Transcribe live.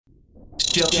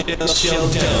Shell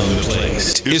down the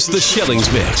place. It's the Shellings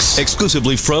Mix,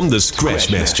 exclusively from the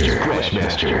Scratchmaster.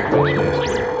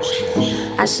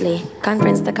 Ashley,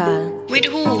 conference to call. With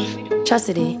who?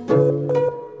 Chastity.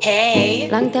 Hey.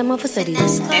 Long time off for study.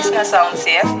 This not sound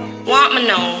safe. Want me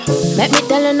know? Let me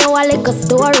tell you now a little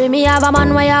story. Me have a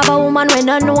man, why have a woman when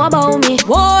don't know about me.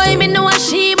 Boy, me know a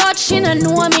she, but she don't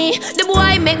know me. The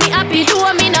boy make me happy, do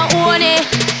me not own it.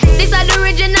 This is the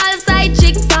original side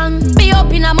chick song. Me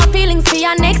open up my feelings for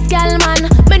your next girl, man.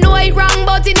 Me know it wrong,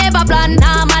 but it never plan.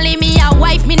 Normally me a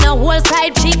wife, me no whole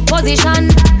side chick position.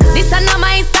 This is not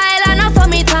my style and I saw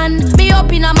me tan. Me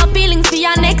open up my feelings for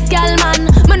your next girl, man.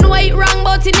 Me know it wrong,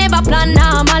 but it never plan.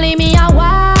 Normally me a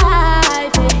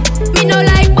wife. Me no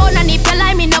like bone, and if you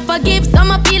lie, me no forgive.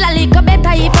 Some I feel a little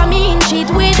better if I mean cheat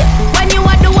with. When you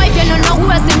are the wife, you don't know who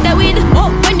else in there with. Oh,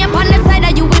 when you're on the side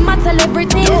of you, we matter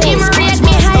everything. Him rate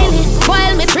me highly,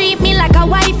 spoil me, treat me like a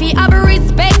wifey. I be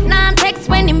respect, non-text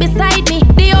when him beside me.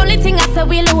 The only thing I say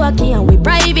we lucky and we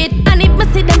private. And if me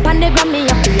see them pan the gram, me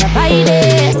have to avoid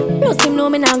it. No seem no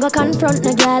me nah go confront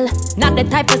no girl. Not the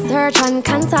type of search and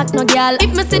contact no girl.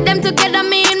 If me see them together,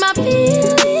 me in my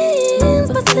feelings,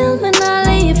 but still me nah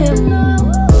leave him.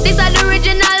 This is the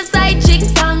original side chick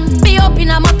song. Me open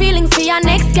up my feelings for your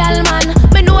next girl, man.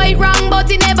 Me know it wrong, but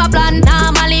it never plan.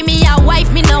 Normally me a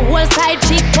wife, me no whole side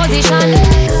chick position.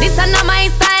 This is not my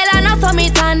style and I saw me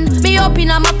tan. Me open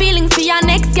up my feelings for your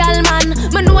next girl, man.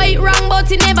 Me know it wrong,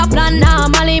 but it never plan.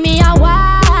 Normally me a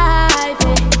wife.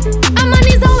 A man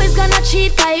is always gonna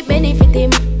cheat, I benefit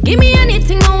him. Give me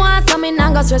anything I want, so me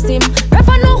nah go stress him.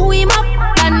 Prefer know who him up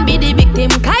than be the victim.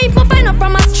 Cause if I find out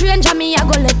from a stranger, me I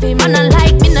go left him. And I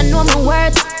like me, no know my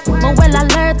words, me well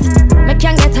alert. Me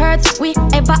can't get hurt, we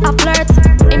ever a flirt.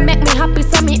 It make me happy,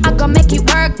 so me I go make it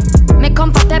work. Me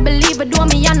comfortable, even though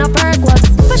me and a work was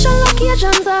special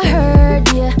occasions I heard,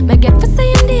 yeah. Me get for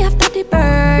saying the after the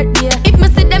birthday. If me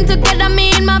see them together,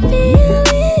 me in my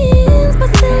feelings, but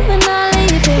still me not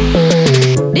leave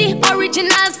him. The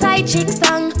original side chick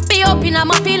song. Me open up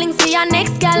my feelings for your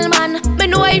next girl, man. Me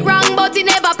know it wrong, but it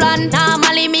never plan.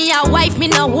 Normally me a wife, me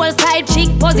no whole side chick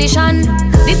position.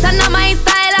 This is not my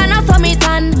style and I saw me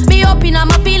tan. Me open up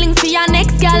my feelings for your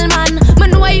next girl, man. Me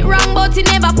know it wrong, but it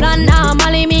never plan.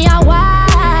 Normally me a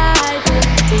wife.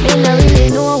 Me no really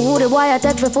know who the boy I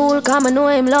take for fool. Cause me know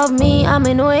him love me and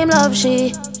me know him love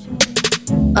she.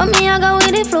 But me I go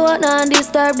with the flow, not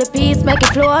disturb the peace, make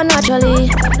it flow naturally.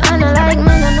 And I like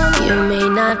man, I know you may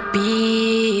not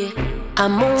be a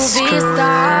movie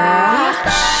star.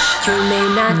 You may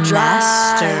not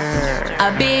drive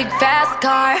a big fast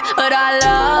car, but I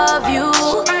love you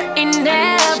in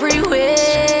every way.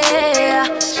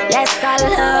 Yes, I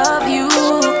love you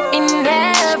in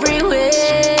every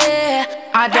way.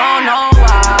 I don't know why.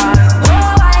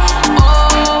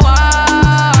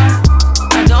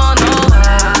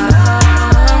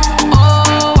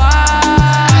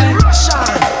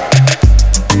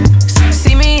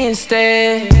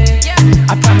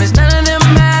 I promise none of them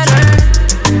matter.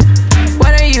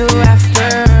 What are you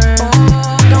after?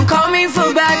 Don't call me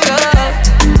for backup.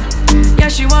 Yeah,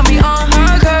 she want me on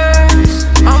her curves.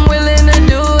 I'm willing to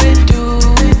do it.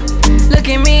 Look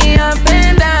at me up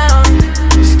and down.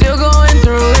 Still going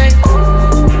through it.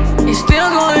 You're still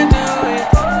going through it.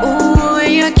 Ooh,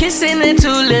 and you're kissing the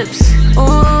tulips.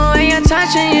 Ooh, and you're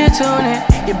touching your tunic.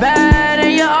 You're bad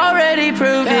and you already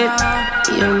proved it.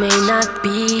 You may not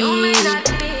be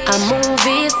a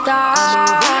movie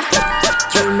star.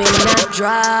 You may not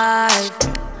drive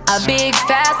a big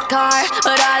fast car,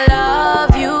 but I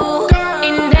love you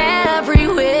in every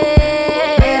way.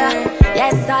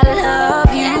 Yes, I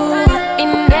love you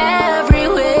in every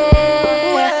way.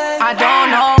 I don't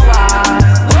know why.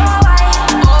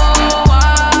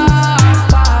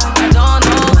 I don't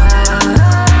know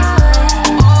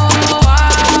why.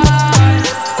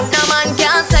 No man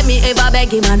can't say me ever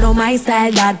beg him, I know my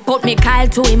style that. Put me Kyle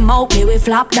to him out, me we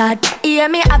flop that. Yeah,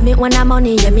 me have me when I'm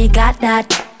money, yeah, me got that.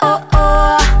 Oh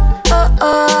oh, oh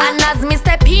oh. And as me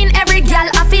step in, every girl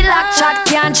I feel like chat.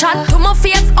 Can't chat to my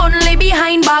face, only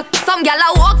behind back. Some girl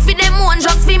I walk for them one,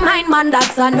 just for mine, man,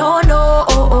 that's a no-no.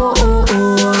 Oh oh oh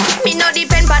oh. Me no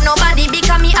depend on nobody,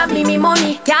 because me have me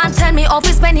money. Can't tell me how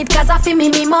to spend it, cause I feel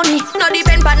me money. No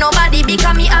depend on nobody,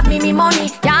 because me have me money.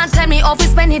 Can't tell me how to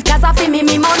spend it, cause I feel me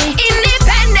money.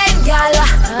 Independent girl,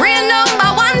 real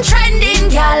number one trending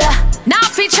girl. Now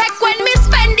fi check when me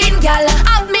spending girl.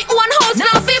 Have me one house,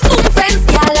 now fi boom fence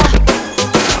girl.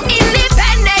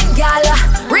 Independent girl,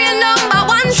 real number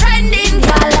one trending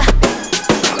girl.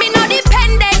 Me no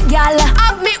dependent girl.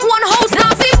 Have me one house, now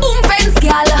fi boom fence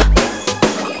girl.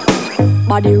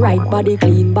 Body right, body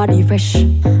clean, body fresh.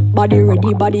 Body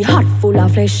ready, body hot, full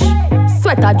of flesh. Sweat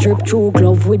Sweat a drip through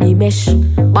glove with the mesh.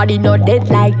 Body not dead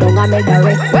like dung a make the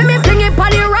rest. When me fling it on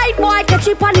the right, boy catch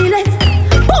it on the left.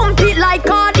 Pump it like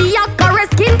cardiac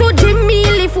arrest. Skin to Jimmy,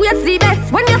 lift waist the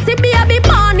best. When you see baby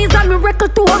born is a miracle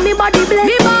to all me body bless.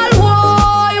 Me ball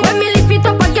boy, when me lift it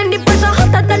up again the pressure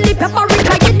hotter than the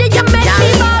paprika. You dig you make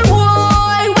me ball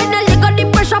boy. When the leg of the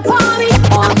pressure pour me,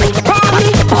 pour me, pour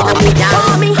me, pour me,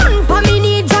 pour me. Hand for me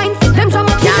knee joints, them some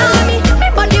of me. Me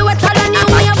body wetter than you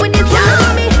way up with the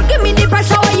tsunami. Give me the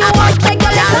pressure when you want, take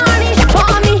your leg on it.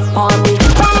 Pour me, pour me,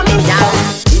 pour me,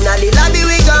 Inna the lobby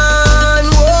we gone,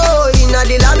 whoa. Inna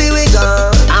the lobby we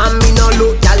gone. And me no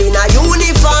look y'all in a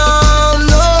uniform,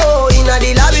 no. Inna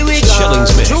the lobby we gone.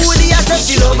 Shellings mix. Through the asset,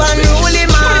 she love and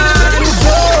ruling man.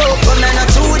 So come and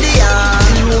through the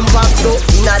room back so.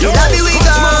 Inna the lobby we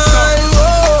gone,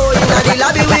 whoa. Inna the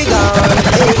lobby we gone.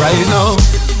 Hey. Right now,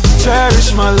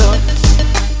 cherish my love.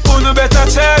 Who better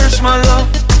cherish my love?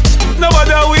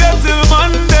 Nobody wait till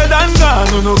man dead and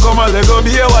gone. No come and let go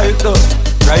be a white dove.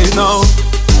 Right now,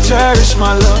 cherish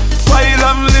my love. While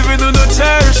I'm living, no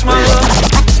cherish my love.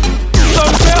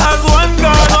 Some say has one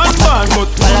gone,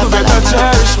 but who better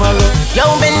cherish my love? Yo,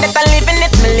 been that I living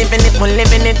it, me living it, we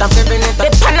living it, I'm living it.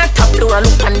 They pan a top floor,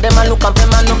 look and them a look up,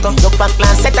 them a look up. Look back,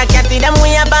 glance, set a cat in them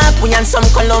way back. We and some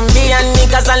Colombian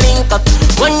niggas a link up.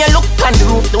 When you look on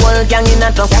the roof, the whole gang in a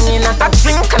truck, that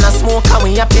drink and a smoke, and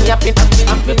we happy, happy.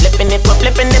 We flipping it, we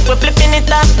flipping it, we flipping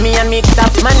it up. Me and me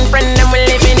top man friend, them we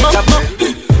living it up.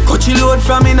 Coachy load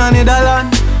from in a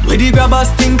Netherland, where the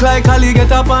grabbers think like Ali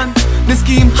get up on. The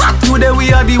scheme hot today,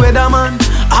 we are the weatherman.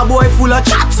 A boy full of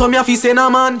chat, so me a fi say na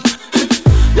man.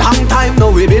 Long time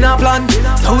now we been a plan,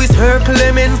 so it's her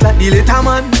Clemens like the later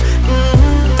man.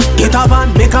 Get a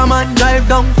van, make a man drive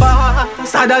down far.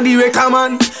 Sadder the wrecker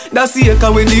man, that's the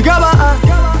echo when the grabber.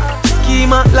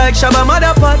 Schema like Shabba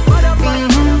Motherpot.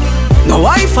 No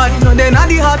Wi-Fi, no then at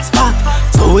the hotspot.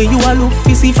 So when you a look,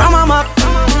 you see from a map.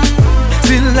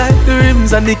 Still like the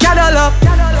rims and the Cadillac.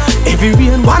 Every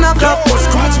rain 1 o'clock.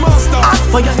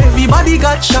 For ya everybody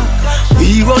got shot.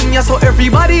 We run ya so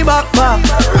everybody back.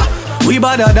 We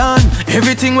badder than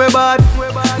everything we bad.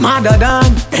 Madder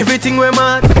than everything we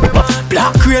mad.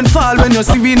 Black rain fall when you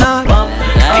see we not.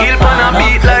 Feel pan a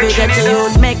beat like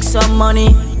Trinidad. Make some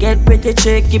money, get pretty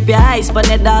chick. Keep your eyes on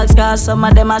the dogs, cause some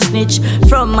of them a snitch.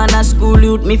 From man a school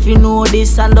youth, me fi know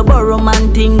this. And the borrow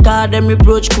man think, cause them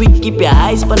reproach quick. Keep your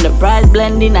eyes on the price,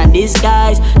 blending and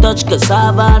disguise. Touch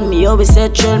cassava and me always say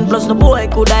trend. Plus the boy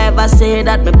could I ever say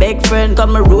that my big friend.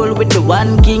 Come and roll with the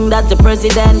one king, that's the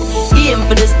president. Aim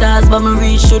for the stars, but me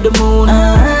reach to the moon.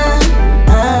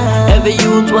 Every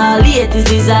youth while late is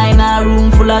designer,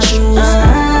 room full of shoes.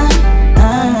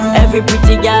 Every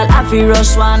pretty girl I feel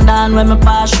rush one down when me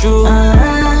pass through.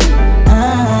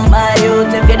 My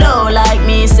youth, if you don't like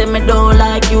me, say me don't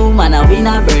like you. Man a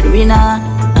winner, bird winner.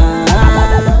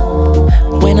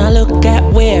 When I look at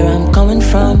where I'm coming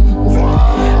from,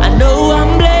 I know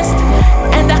I'm blessed,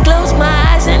 and I close my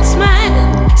eyes and smile.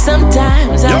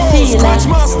 Sometimes I feel like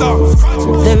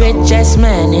the richest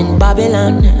man in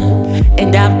Babylon,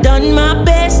 and I've done my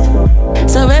best,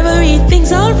 so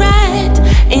everything's alright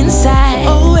inside.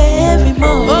 Oh,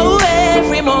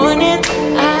 every morning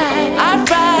I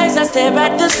rise, I stare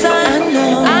at the sun.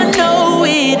 I know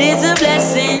it is a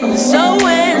blessing. So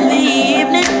when the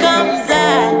evening comes,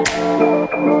 I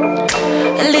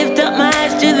lift up my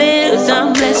eyes to the hills.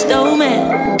 I'm blessed, oh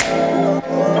man.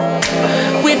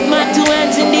 With my 2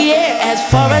 hands in the air as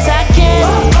far as I can.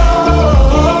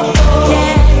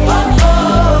 Yeah.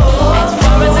 As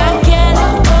far as I can.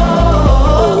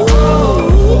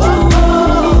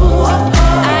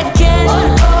 I can,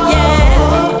 yeah.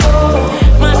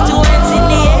 My 2 hands in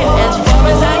the air as far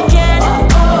as I can.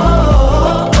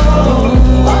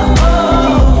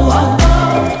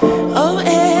 Oh,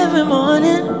 every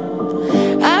morning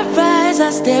I rise,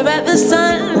 I stare at the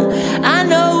sun. I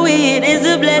know it is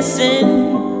a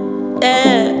blessing.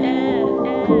 Yeah.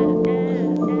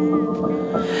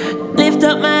 Lift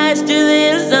up my eyes to the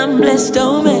hills, I'm blessed,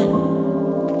 oh man.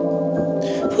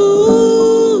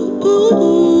 Ooh.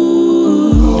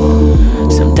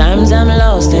 Sometimes I'm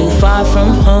lost and far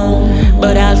from home,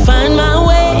 but I'll find my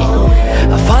way.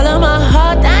 I follow my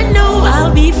heart, I know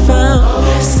I'll be found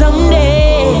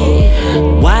someday.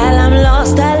 While I'm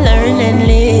lost, I learn and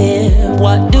live.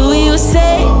 What do you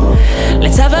say?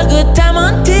 Let's have a good time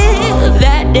until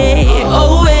that day.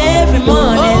 Oh, every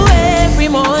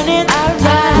morning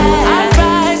I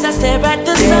rise, I stare at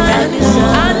the sun.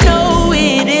 I know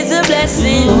it is a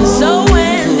blessing. So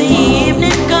when the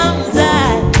evening comes,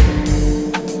 I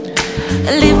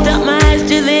lift up my eyes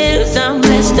to the hills. I'm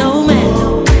blessed, oh man.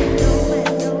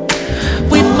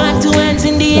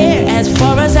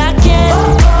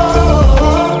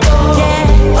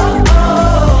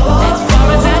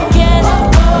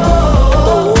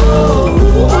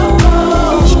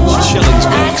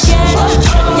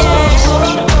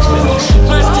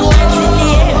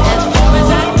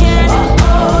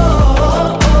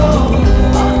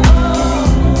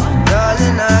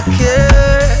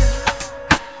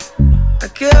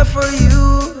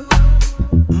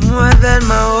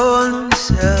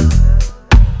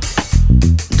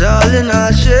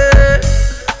 I'll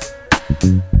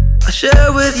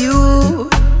share with you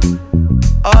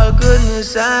all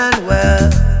goodness and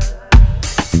well.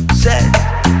 Said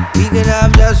we can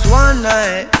have just one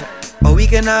night, or we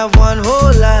can have one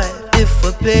whole life if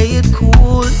we play it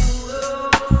cool.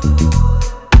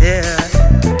 Yeah,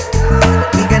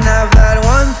 we can have that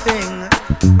one thing,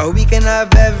 or we can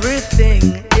have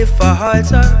everything if our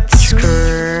hearts are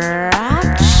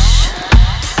Scratch.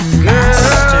 Girl,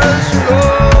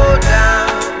 slow down.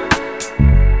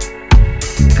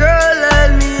 Girl, let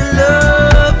me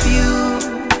love you.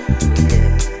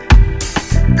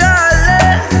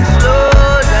 Darling,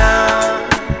 slow down.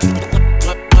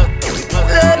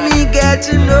 Let me get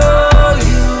to know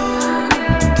you.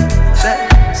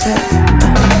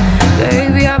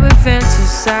 Baby, I've been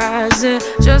fantasizing,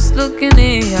 just looking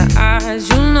in your eyes.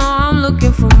 You know I'm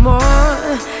looking for more,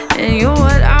 and you're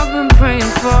what I've been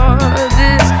praying for.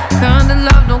 This kind of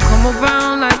love don't come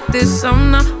around like this.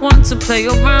 I'm not one to play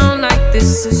around like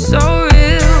this. It's so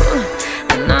real,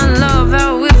 and I love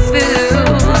how it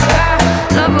feels. I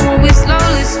love it when we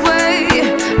slowly sway.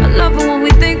 I love it when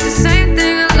we think the same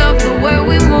thing. I love the way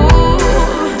we move,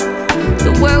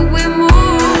 the way we move.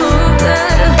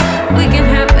 Yeah. We can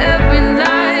have every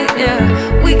night,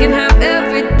 yeah. We can have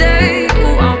every day.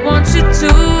 Ooh, I want you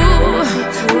to.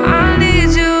 I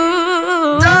need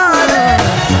you. Darling,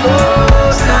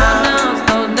 slow down.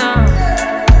 Slow down.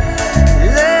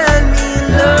 Let me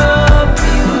love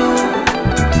you.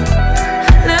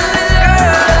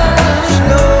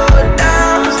 Slow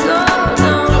down.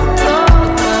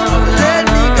 Let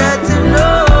me get to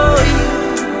know you.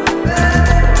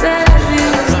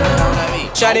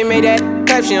 Shawty made that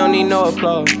clap, she don't need no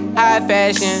applause. High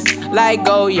fashion, like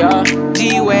Goya,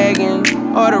 G-Wagon,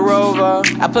 or the Rover.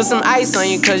 I put some ice on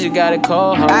you cause you got a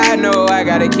cold heart. I know I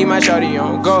gotta keep my shawty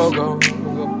on go.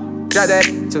 Drop that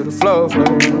to the floor,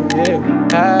 yeah.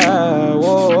 Ah,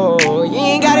 whoa. You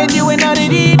ain't gotta deal with none of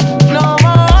these no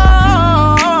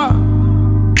more.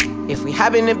 If we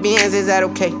hop in the Benz, is that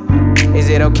okay? Is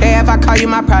it okay if I call you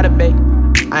my pride, babe?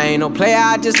 I ain't no player,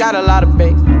 I just got a lot of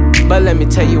bass. But let me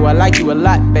tell you, I like you a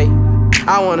lot, babe.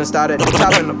 I wanna start at the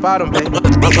top and the bottom, babe.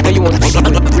 Know you want to shit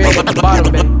with the red at the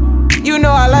bottom, babe. You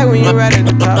know I like when you right at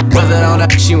the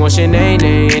top. She wants your name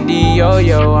and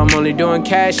D-Yo-Yo. I'm only doing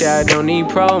cash, I don't need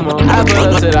promo. I pull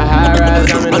up to the high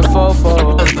rise, I'm in the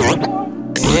 4-4.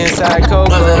 Inside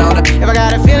Coco. If I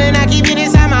got a feeling, I keep it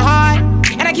inside my heart.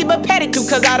 And I keep a pedicure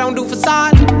cause I don't do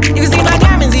facades. You can see my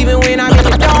diamonds even when I'm in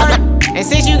the dark. And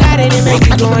since you got it, it makes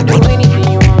you go and do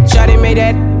anything you want. Shawty made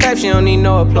that clap, she don't need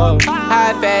no applause.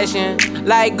 High fashion,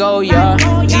 like Goya,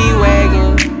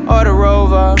 G-Wagon, or the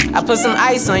Rover. I put some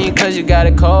ice on you cause you got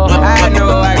a cold. I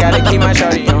know I gotta keep my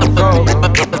shawty on go.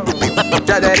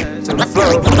 Drop that to the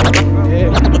floor.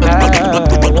 Yeah. Ah,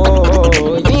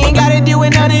 whoa. You ain't gotta deal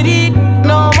with none of these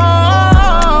no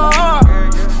more.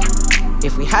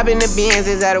 If we hop in the Benz,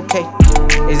 is that okay?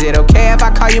 Is it okay if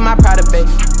I call you my pride, babe?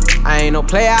 I ain't no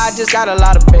player, I just got a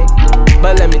lot of babe.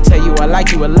 But let me tell you, I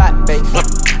like you a lot, babe.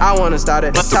 I wanna start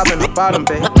at the top and the bottom,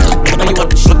 babe. Know you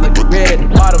want the shit with the red at the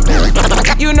bottom, babe.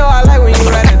 You know I like when you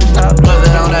right at the top.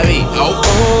 On that beat.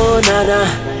 Oh, nana,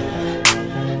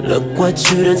 look what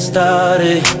you done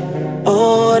started.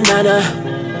 Oh, nana,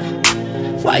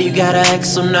 why you gotta act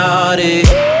so naughty?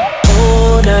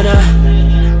 Oh, nana,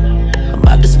 I'm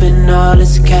about to spend all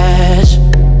this cash.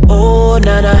 Oh,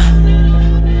 nana,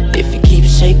 if you keep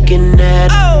shaking that.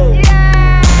 Oh,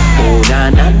 na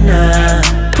na na.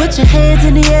 Put your hands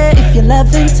in the air if you're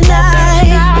loving tonight.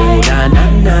 Oh, na na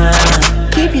na.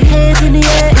 Keep your hands in the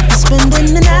air if you're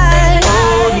spending the night.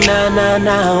 Oh, na na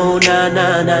na. Oh, na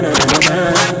na na na na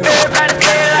na.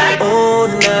 Oh,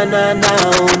 na na na.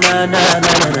 Oh, na na na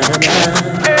na na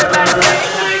na.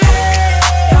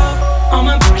 All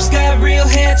my bitches got real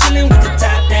hair, chillin' with the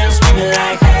top down, screaming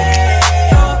like, hey,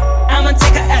 yo. I'ma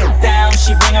take her out down,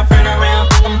 she bring her friend around,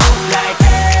 I'm move like,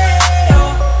 hey, yo.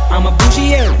 I'm a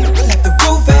bougie, yeah, like the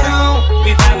roof at home.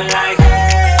 We vibing like,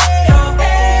 hey, yo,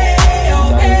 hey, yo,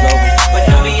 hey. But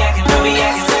don't be acting.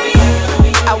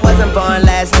 I wasn't born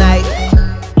last night.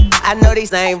 I know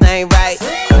these names ain't right.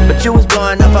 But you was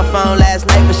blowing up her phone last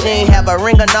night, but she ain't have a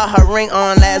ring or not her ring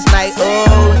on last night.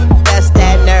 Ooh, that's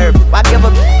that nerve. Why give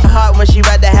a heart when she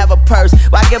rather have a purse?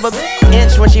 Why give a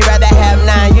inch when she rather have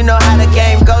 9? You know how the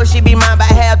game goes, she be mine by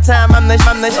halftime. I'm the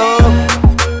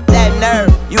ooh, that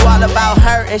nerve. You all about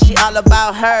her and she all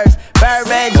about hers.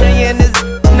 Birdman Jr. and this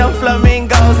no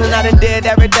flamingos, and I done did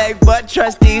every day but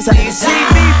trust these. How you see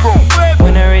me, bro?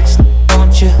 When I rich,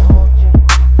 don't you?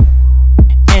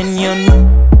 And you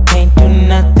can't do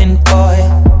nothing for you.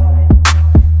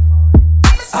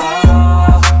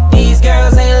 Oh, these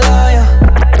girls ain't loyal.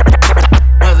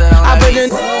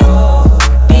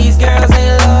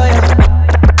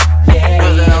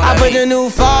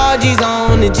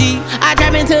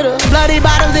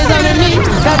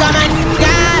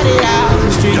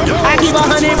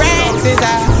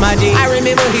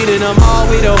 remember hitting them all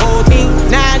with the whole team.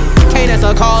 Now can't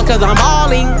answer calls cause I'm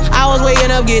balling. I was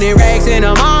waking up getting racks in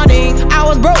the morning. I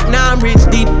was broke, now I'm rich,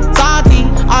 deep, salty.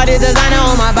 All this designer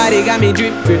on my body got me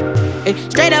drip, drip. Hey,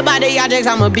 straight up out the objects,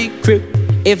 I'm a big crip.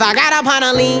 If I got up on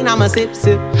a lean, I'm a sip,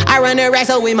 sip. I run the racks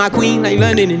up with my queen like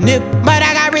London and Nip. But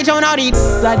I got rich on all these,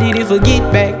 I didn't forget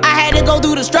back. I had to go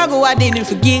through the struggle, I didn't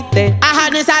forget that. I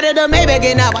hopped inside of the Maybach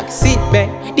and now I can sit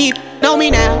back. Deep, know me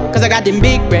now, cause I got them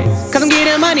big racks. Cause I'm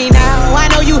getting money now, I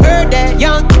know you heard that.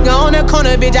 Young, on the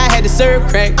corner, bitch, I had to serve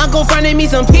crack. Uncle fronted me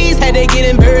some peas, had to get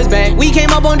them birds back. We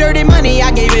came up on dirty money, I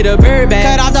gave it a bird back.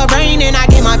 Cut off the rain and I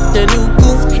gave my the new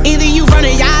goof. Either you from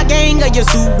the y'all gang or you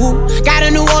Suwu. Got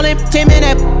a new Orleans, 10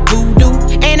 minute voodoo.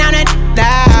 And I'm that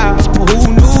now,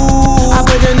 who knew? I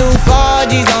put the new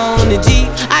 4Gs on the G.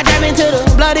 I drive into the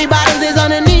bloody bottoms is on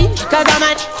the knee. Cause I'm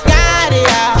a got it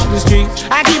out the streets.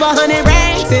 I keep 100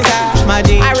 racks inside my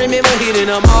jeans. I remember hitting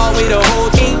them all with the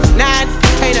whole team. Now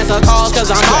can't answer calls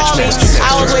cause I'm balling.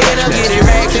 I was waking up getting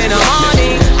racks in the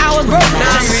morning. I was broke,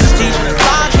 now I'm rich deep,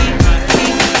 salty.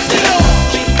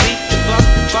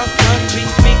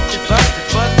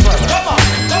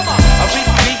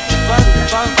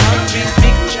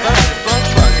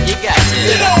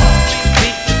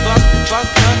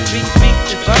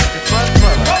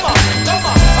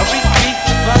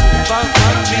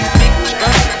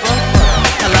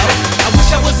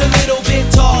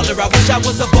 I wish I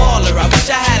was a baller. I wish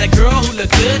I had a girl who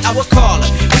looked good, I would call her.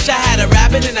 Wish I had a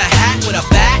rabbit in a hat with a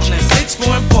bat and a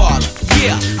 6'4" Impala.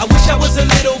 Yeah, I wish I was a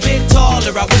little bit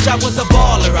taller. I wish I was a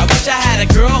baller. I wish I had a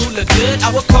girl who looked good, I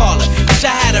would call her. Wish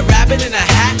I had a rabbit in a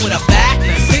hat with a bat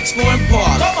and a 6'4"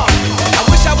 Impala. I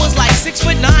wish I was like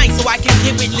 6'9" so I can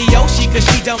get with Leoshi, cause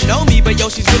she don't know me, but yo,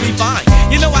 she's really fine.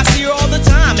 You know I see her all the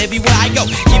time, everywhere I go.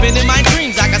 Even in my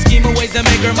dreams, I got scheme of ways to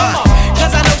make her mine.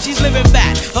 Cause I know she's living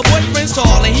fat. Her boyfriend's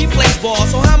tall and he plays ball,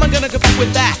 so how am I gonna compete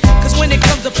with that? Cause when it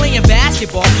comes to playing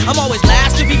basketball, I'm always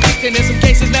last to be picked, and in some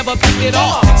cases never picked at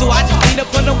all. So I just lean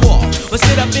up on the wall, or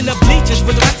sit up in the bleachers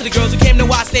with the rest of the girls who came to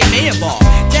watch they man ball.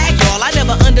 Dag y'all, I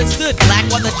never understood black,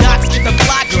 while the jocks get the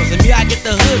fly girls, and me I get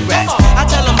the hood rats. I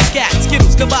tell them scat,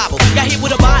 skittles, kabobble, got hit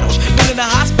with a bottle, put in the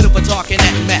hospital for talking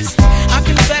that mess. I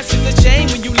confess it's a shame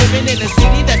when you living in a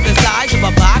city that's the size of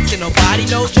a box and nobody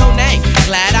knows your name.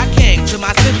 Glad I came to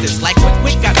my senses, like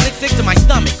quick, got sick to my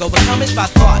stomach, overcome it by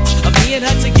thoughts of me and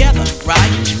her together,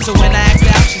 right? So when I asked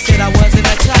out, she said I wasn't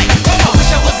a type. I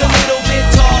wish I was a little bit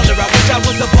taller, I wish I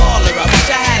was a baller. I wish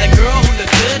I had a girl who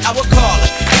looked good, I would call her.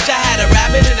 Wish I had a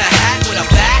rabbit in a hat with a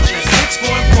bat and a 6'4"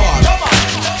 Impala.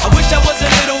 I wish I was a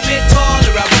little bit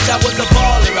taller, I wish I was a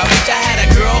baller. I wish I had a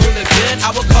girl who looked good, I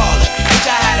would call her. Wish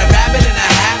I had a rabbit in a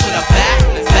hat with a bat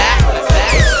and a bat and a bat.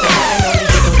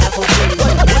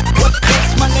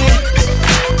 What's my name?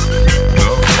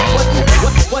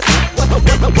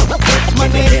 What's my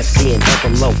name? SC and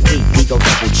double low P, we go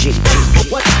double G.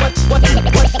 What's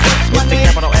my name?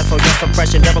 Capital S O S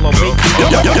suppression, double O B. Yo,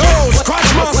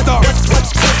 Scratch Master.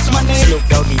 What's my name? Snoop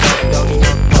Doggy Dogg.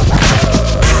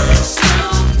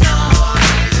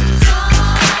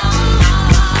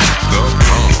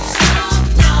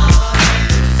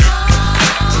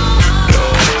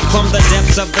 From the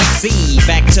depths of the sea,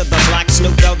 back to the block,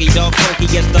 Snoop Doggy Dogg,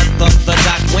 funky as the doc.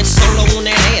 Went solo on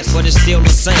that ass, but it's still the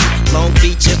same. Long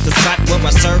Beach is the spot where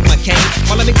I serve my cane.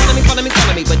 Follow me,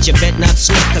 but you bet not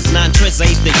slip, cause 9 tris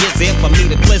ain't the years there for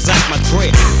me to blizz out my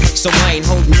grip. So I ain't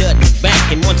holding nothing back,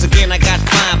 and once again I got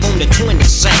 5 on the 20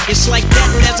 sack. It's like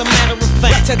that, and as a matter of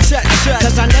fact,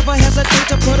 cause I never hesitate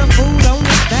to put a food on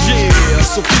the stack. Yeah,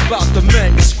 so keep out the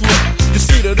manuscript. You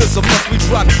see that it's a must we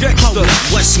drop gangsta. Hold up,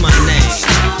 what's my name?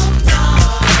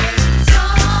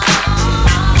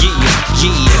 Yeah.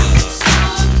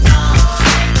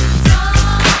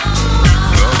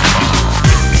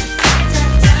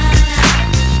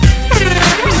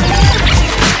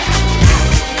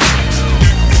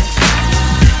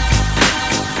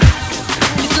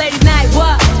 It's ladies' night,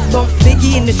 what? Bump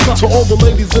Biggie in the truck. To all the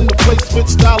ladies in the place, fit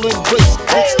style and grace.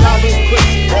 Fit style and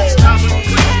grace. Fit style and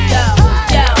grace.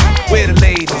 Yo. Where the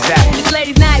ladies at? It's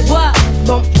ladies' night, what?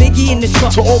 Bump Biggie in the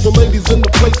truck. To all the ladies in the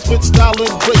place, fit style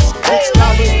and grace. Fit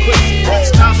style and grace. Fit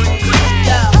style and grace.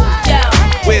 Yo.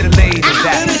 Where the ladies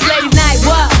at? It's ladies' night,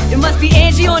 what? It must be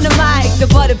Angie on the mic. The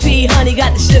butter pea, honey,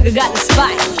 got the sugar, got the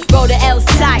spice. Roll the L's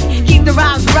tight, keep the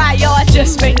rhymes right, yo. I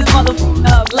just made this motherfucker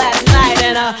up last night,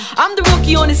 and I'm the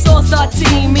rookie on this all-star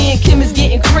team. Me and Kim is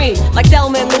getting cream, like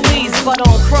Thelma and Louise, but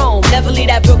on chrome. Never leave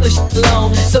that Brooklyn shit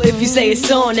alone. So if you say it's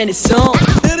on, then it's on.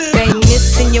 Bang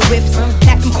this in your whips,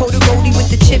 pack 'em cold roadie with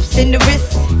the chips in the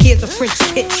wrist. Here's a French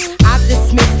kiss. I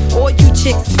dismiss all you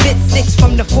chicks, spit 6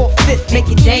 from the 4th, 5th, make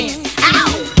it dance.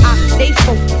 I stay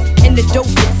focused in the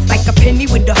dopest, like a penny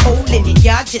with a hole in it.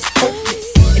 Y'all just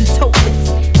hopeless and topless.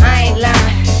 I ain't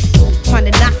lying. Trying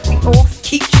to knock me off,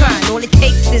 keep trying. All it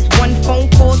takes is one phone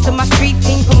call to my street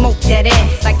team. Promote that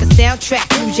ass like a soundtrack.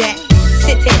 New Jack,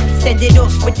 sit there, send it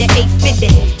off with the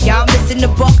 850. Y'all missing the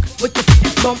buck with the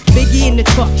bump. Biggie in the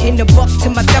truck, in the buck to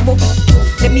my double.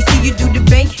 Let me see you do the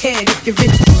bank head if you're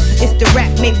rich. It's the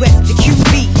rap made West, the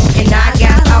QB. And I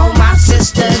got all my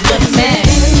sisters with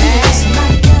me.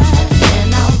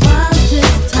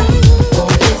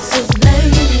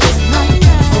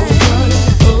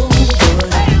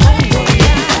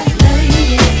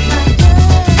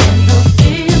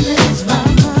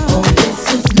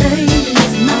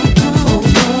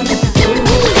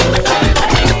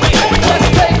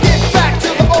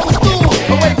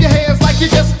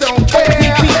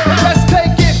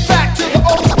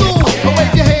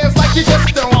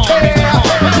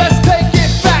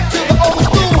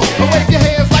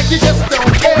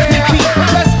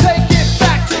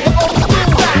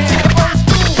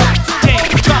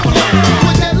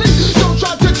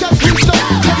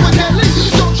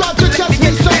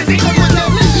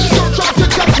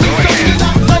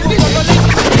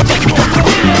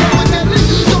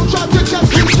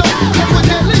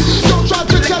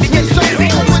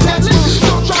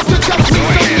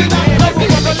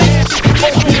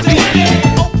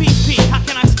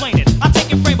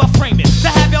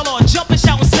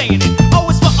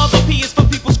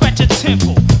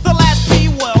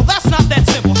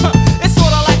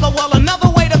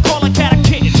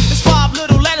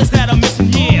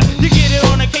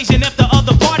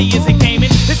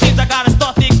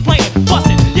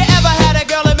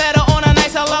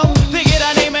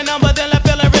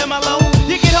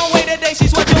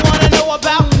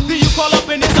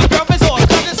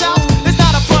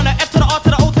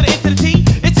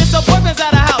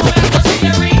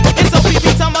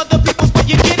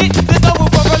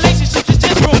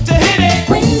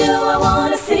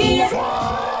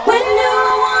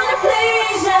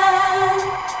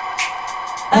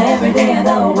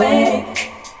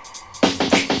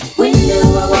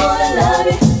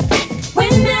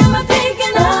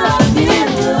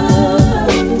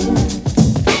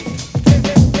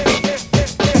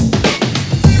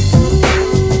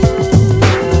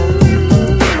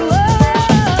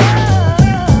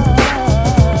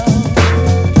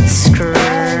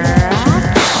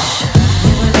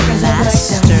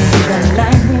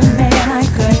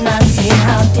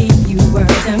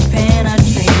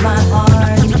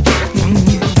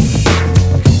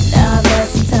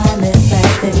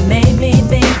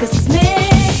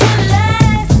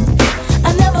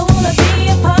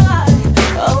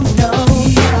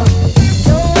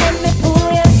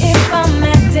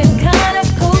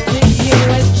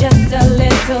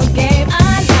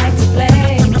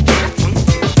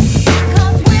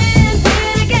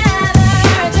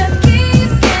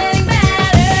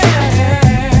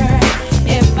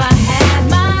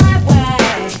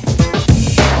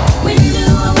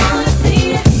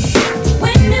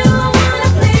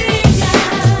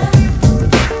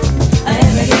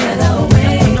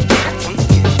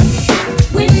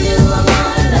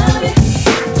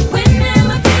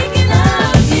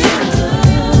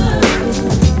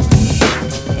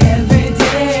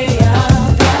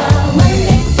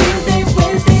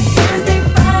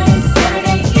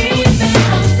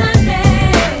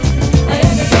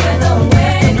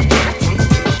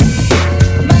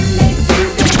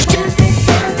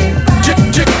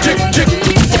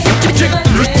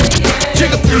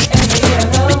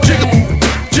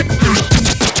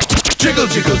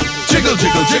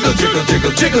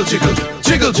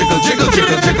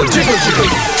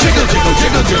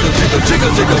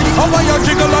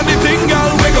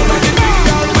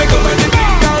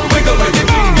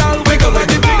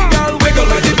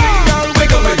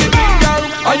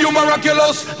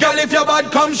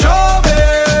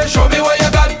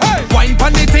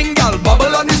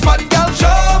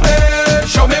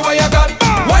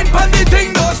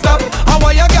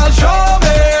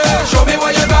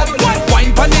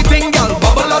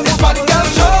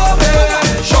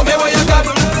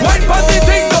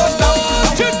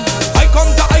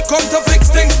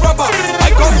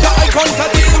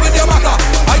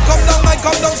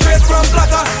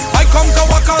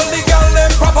 All the girl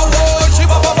them proper. Whoa, she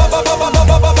bubble.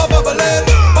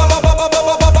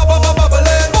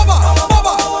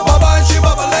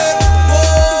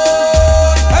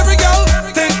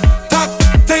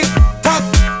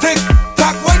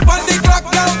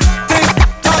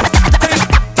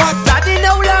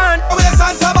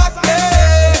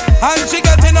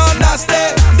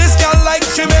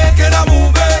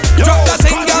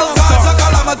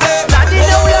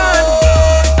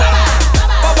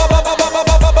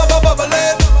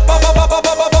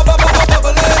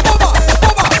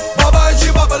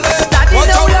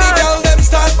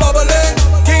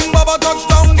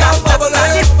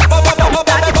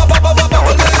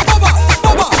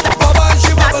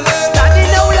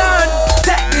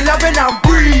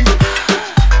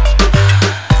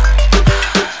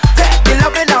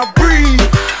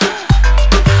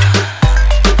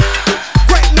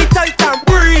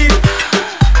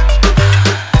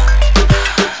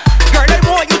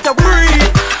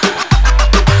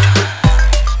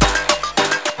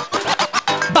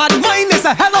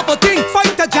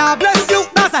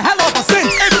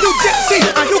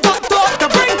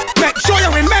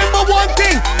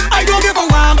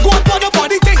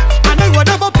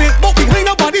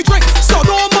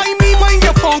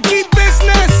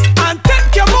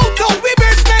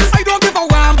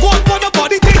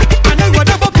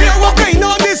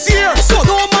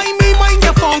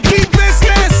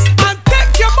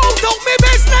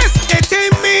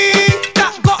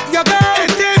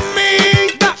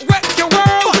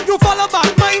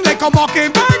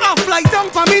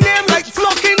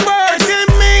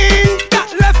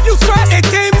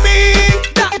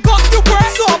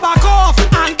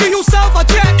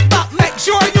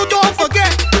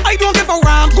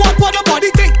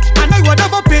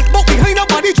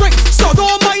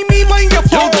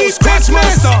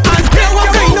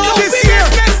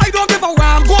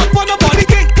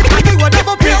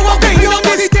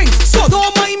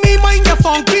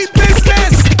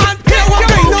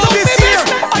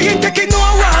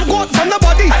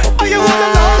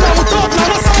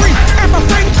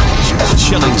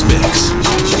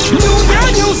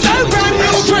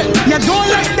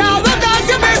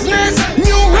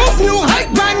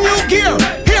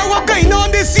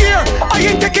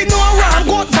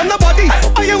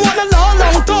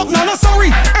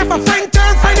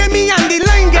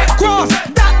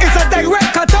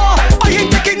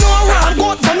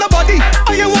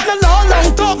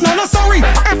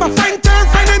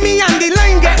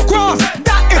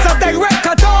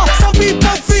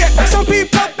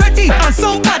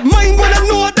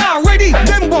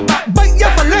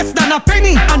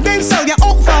 penny and then sell you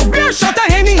out for a beer shot of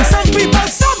Henny. Some people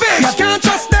savage, you can't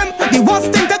trust them. The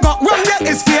worst thing they got wrong there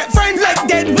is fake friends like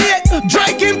dead weight,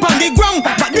 dragging on the ground.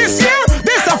 But this year,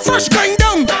 there's a fresh going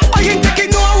down. I ain't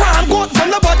taking no wrong goat from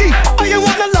nobody. I ain't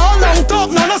want a long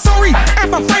talk, no sorry.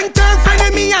 If a friend turn friend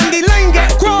of me and the line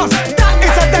get crossed, that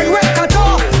is a direct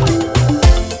attack.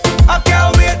 I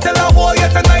can't wait till I hold you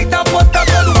tonight and put a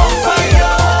good one for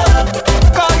you.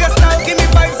 Call your style, give me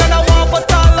vibes and I want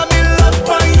put all of me love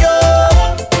for you.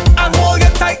 And hold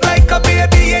you tight like a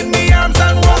baby in me arms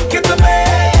and rock you to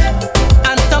bed.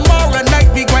 And tomorrow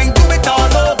night we going do it all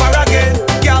over again.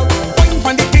 Girl, wine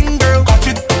pon the thing, girl, catch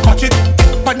it, tip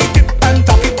pon the tip and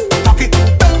tuck it.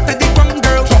 Down to the ground,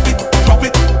 girl, drop it,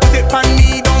 put it pon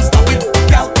me, don't stop it.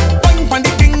 Girl, wine pon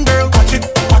the thing, girl, catch it,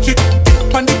 tip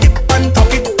pon the tip and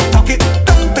tuck it.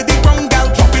 Down to the ground, girl,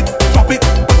 drop it,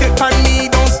 put it pon me,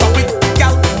 don't stop it.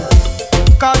 Girl,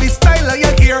 call the style of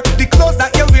your hair, the clothes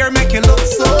that you wear make you look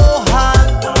so hot.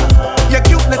 Your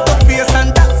cute little face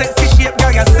and that sexy shape,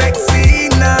 girl, you're sexy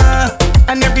now.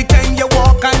 And every time you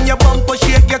walk and your bumper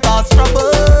shake, you cause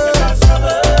trouble.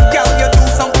 Girl, you do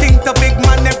something to big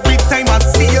man every time I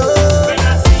see you.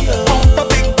 Bumper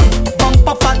big,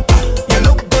 bumper fat, you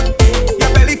look good,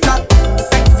 your belly flat,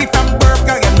 sexy from birth,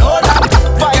 girl, you know that.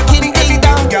 Fire king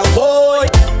down, girl, boy.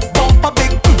 Bumper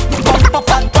big, bumper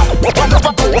fat,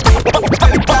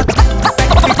 belly fat,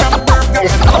 sexy from birth, girl,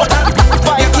 you know that.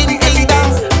 Fire king down,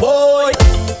 boy.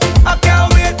 I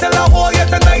can't wait till I hold you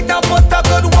tonight and put a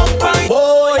good one for you.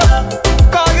 Boy,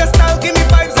 call your style, give me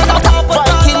vibes and I want put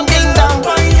all of me love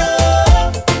for you.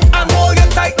 And hold you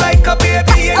tight like a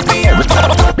baby in me arms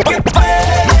and rock you to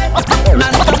bed.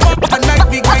 And tomorrow night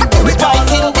we going do it all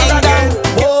over again.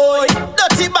 Boy,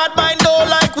 dirty bad mind don't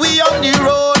like we on the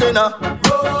road, you know.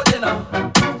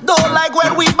 Don't like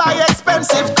when we buy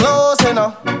expensive clothes, you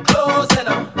know.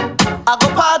 I go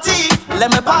party,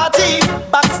 let me party.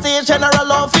 Backstage,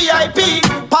 general or VIP.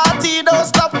 Party, don't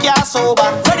stop, yeah, sober.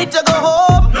 Ready to go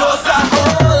home? No, sir,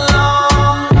 hold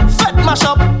on. Fed mash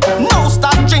up, no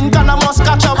stop, drink and I must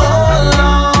catch up. Hold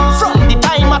on. From the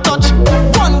time I touch,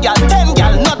 1 gal, 10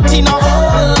 gal, not enough.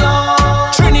 Hold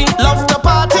on. Trini, love the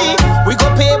party. We go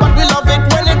pay, but we love it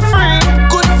when it's free.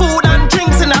 Good food and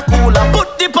drinks in a cooler.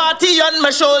 Put the party on my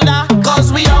shoulder,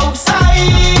 cause we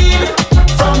outside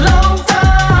from long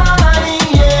time,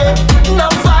 yeah. No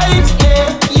vibes,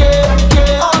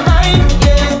 yeah. All night,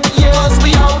 yeah. Cause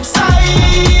we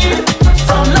outside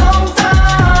from long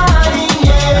time,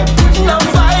 yeah. No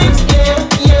vibes,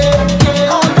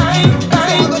 yeah. All night. So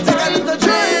I go take a little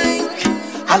drink,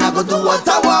 and I go do what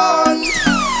I want,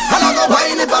 and I go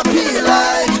wine if I feel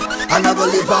like, and I go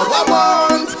live how I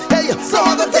want. Hey, so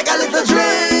I go take a little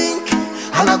drink,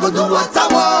 and I go do what I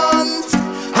want,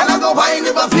 and I go wine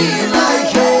if I feel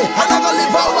like, hey, and I go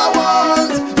live how I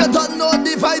want. You don't know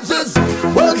the vibes is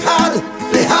work hard,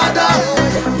 play harder,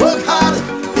 work hard,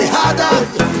 play harder,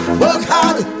 work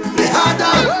hard, play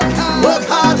harder, work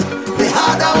hard, play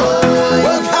harder,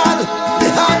 work hard,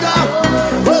 play harder,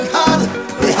 work hard,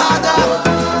 play harder,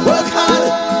 work hard,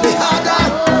 play harder,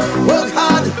 work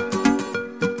hard.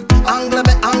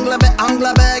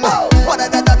 Angle bang, what da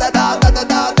da da da da da da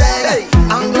da bang.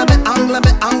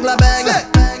 Angle bang.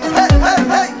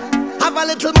 Hey. Have a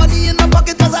little money in my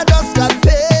pocket 'cause I just got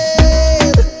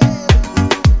paid.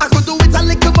 I could do it a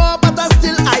little more, but I'm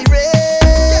still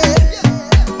irate.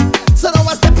 So now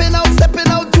I'm stepping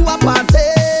out to a party.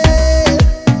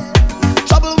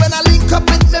 Trouble when I link up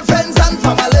with my friends and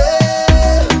family.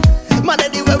 Man,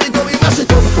 anywhere we go, we mash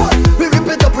it up. We rip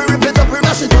it up, we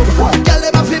mash it up. Girl,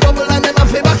 them a fi bubble and them a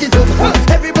fi back it up.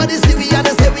 Everybody see we and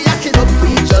they say we act it up.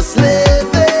 We just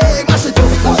living, mash it up.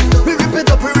 We rip it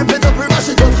up, we mash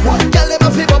it up. Girl, them a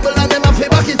fi bubble and them a fi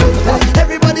back it up.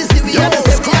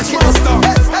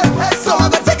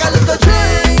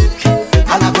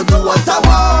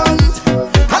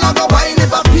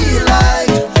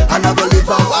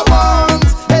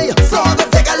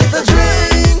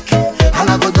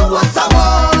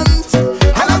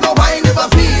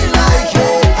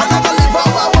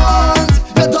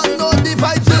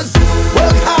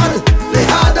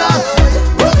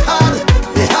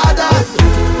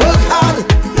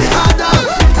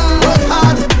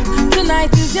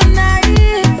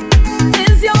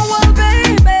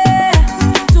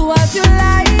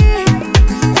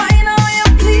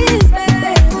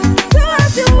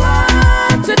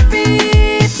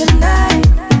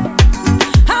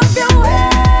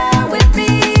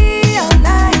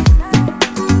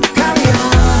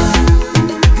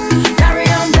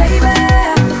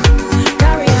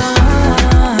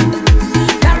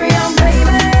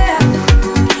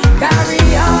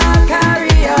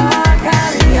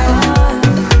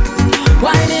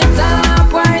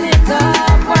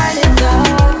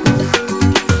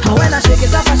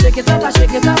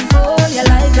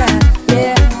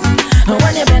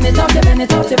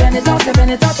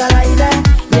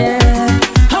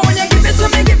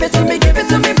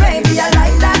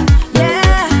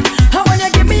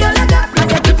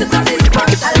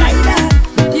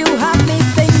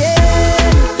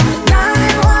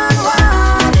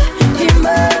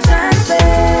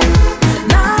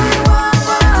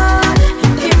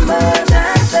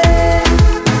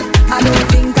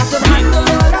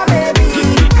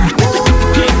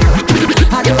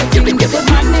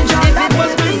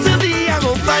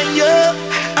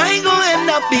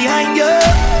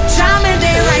 Charming,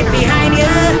 they right behind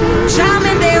you.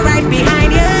 Charming, they right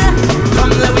behind you. Come,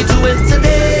 let me do it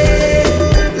today.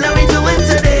 Let me do it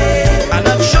today. I'm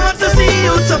not sure to see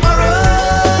you tomorrow.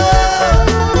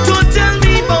 Don't tell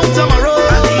me about tomorrow.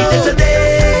 I need it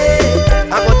today.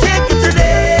 I'm gonna take it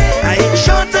today. I ain't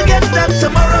sure to get that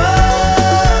tomorrow.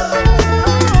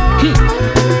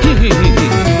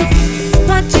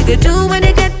 What you could do when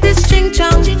you get this ching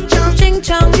chong, ching chong?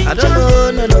 I don't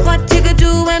know, no. What you could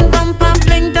do when bumper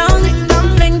fling down,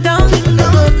 fling down? No.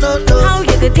 How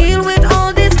you could deal with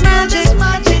all this magic?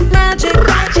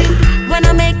 When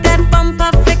I make that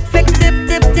bumper flick,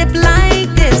 dip like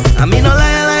this. I mean, no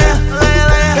liar.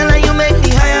 Girl, you make me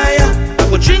higher. I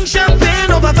go drink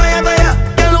champagne over fire.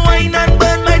 Girl, wine and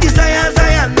burn my desires.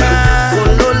 No.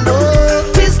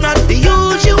 It's not the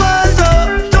usual, so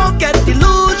don't get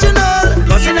delusional.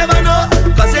 Cause you never know.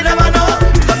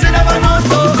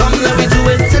 So come, let me do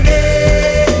it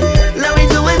today.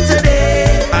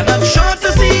 I'm not sure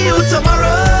to see you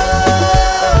tomorrow.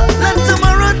 Let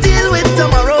tomorrow deal with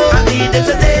tomorrow. I need it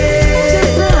today.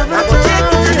 I go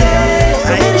take it today. I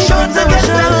ain't sure to get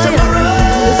that tomorrow.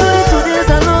 There's only 2 days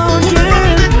alone,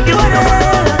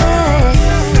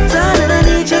 darling, I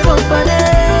need your company.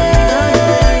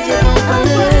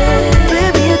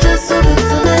 Baby, you're just so good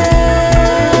to me.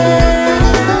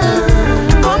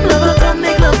 Come lover, come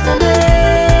make love to me.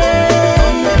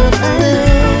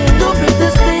 Don't fit to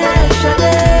stay extra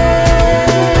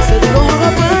day. Say we go hang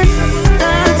up on,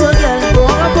 dance, oh girl, go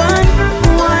hang up on.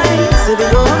 Why? Say we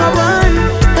go hang up on,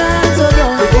 dance, oh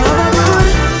girl, go hang up on.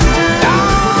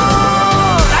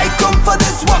 I come for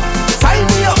this one. Sign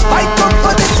me up. I come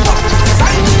for this one.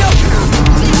 Sign me up.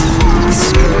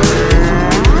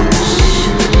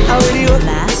 How will you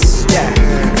last? Yeah.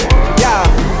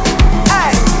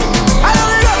 Hey, I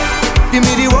don't know. Give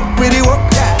me the work with the work,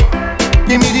 yeah.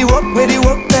 Give me the work with the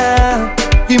work now.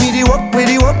 Give me the work with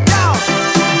the work now.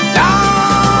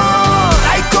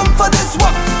 I come for this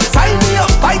work. Sign me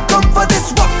up. I come for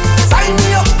this work. Sign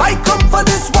me up. I come for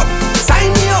this work.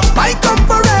 Sign me up. I come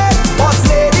for it. Boss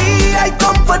lady, I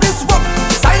come for this work.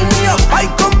 Sign me up. I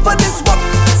come for this work.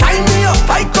 Sign me up.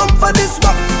 I come for this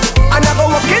work. And I go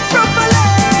work it properly.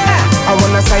 I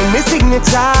wanna sign my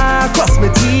signature, cross my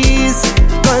T's,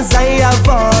 cause I have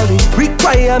all the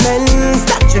requirements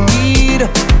that you need.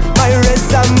 My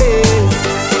resume is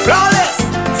flawless,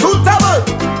 suitable,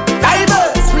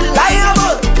 diverse,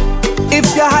 reliable. If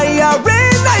you're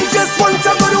hiring, I just want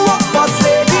to go to work. Boss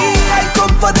lady, I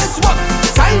come for this work.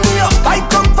 Sign me up, I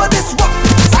come for this work.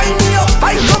 Sign me up,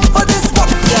 I come for this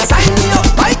work. Sign me up,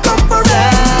 I come for it.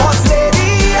 Boss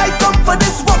lady, I come for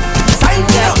this work. Sign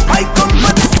me up, I come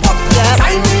for this work.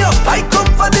 Sign me up, I come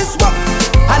for this work.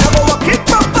 And I go work it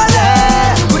properly.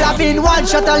 Could have been one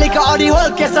shot of liquor or the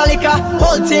whole case of liquor.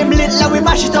 Whole team lit, like we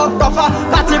mash it up proper.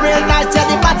 Party real nice, yeah,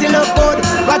 the party look good.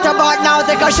 Right about now,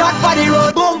 take a shot for the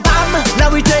road. Boom bam, now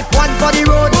we take one for the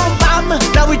road. Boom bam,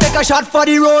 now we take a shot for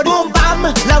the road. Boom bam,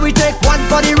 now we take one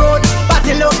for the road.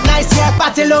 Party look nice, yeah,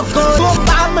 party look good. Boom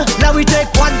bam, now we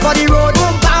take one for the road.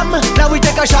 Boom bam, now we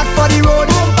take a shot for the road.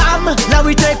 Boom bam, now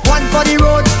we take one for the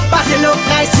road. Party look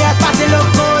nice, yeah, party look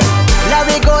good. Now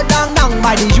we go down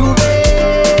by the Juve.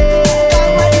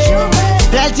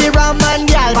 Plenty rum and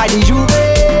gal by the Juve.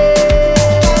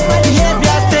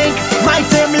 Behavior stink, my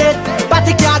team lit.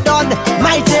 Party car done,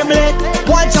 my team lit.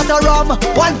 One shot of rum,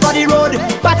 one for the road.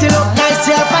 Party look nice,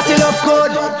 yeah, party look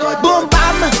good. Boom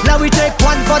bam, now we take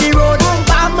one for the road. Boom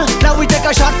bam, now we take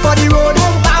a shot for the road.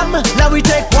 Boom bam, now we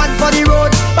take one for the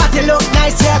road. Party look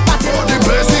nice, yeah, party look good. The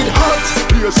place it hot.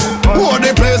 Oh, the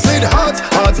place it hot.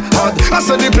 I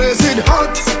said the place it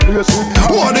hot.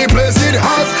 Oh, the place it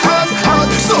hot.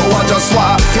 So I just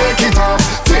want take it off,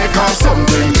 take off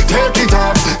something, take it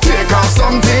off, take off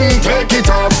something, take it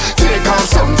off, take off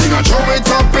something, and throw it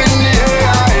up in the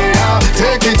air.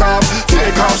 Take it off,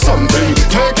 take off something,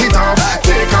 take it off,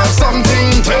 take off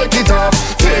something, take it off,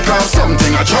 take off something,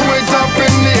 and throw it up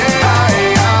in the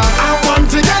air. I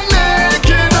want to get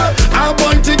naked, I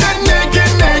want to get naked.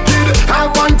 I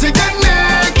want to get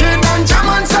naked and jam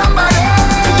on somebody.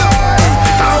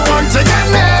 I want to get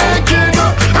naked.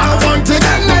 I want to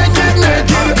get naked.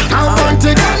 I want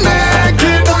to get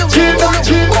naked.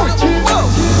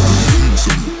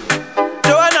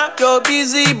 Joanna, your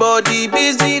busy body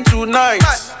busy tonight.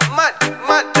 Mad.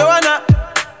 Joanna,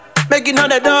 making all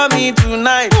the dummy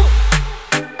tonight.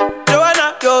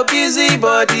 Joanna, your busy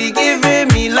body giving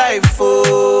me life,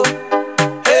 oh,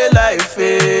 hey life,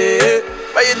 hey.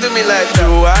 Why you do me like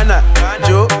Joanna?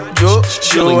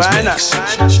 Joanna.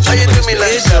 Why you do me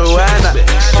like Joanna?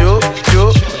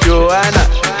 Joanna.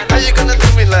 How you gonna do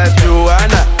me like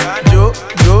Joanna?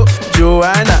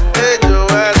 Joanna. Hey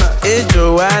Joanna.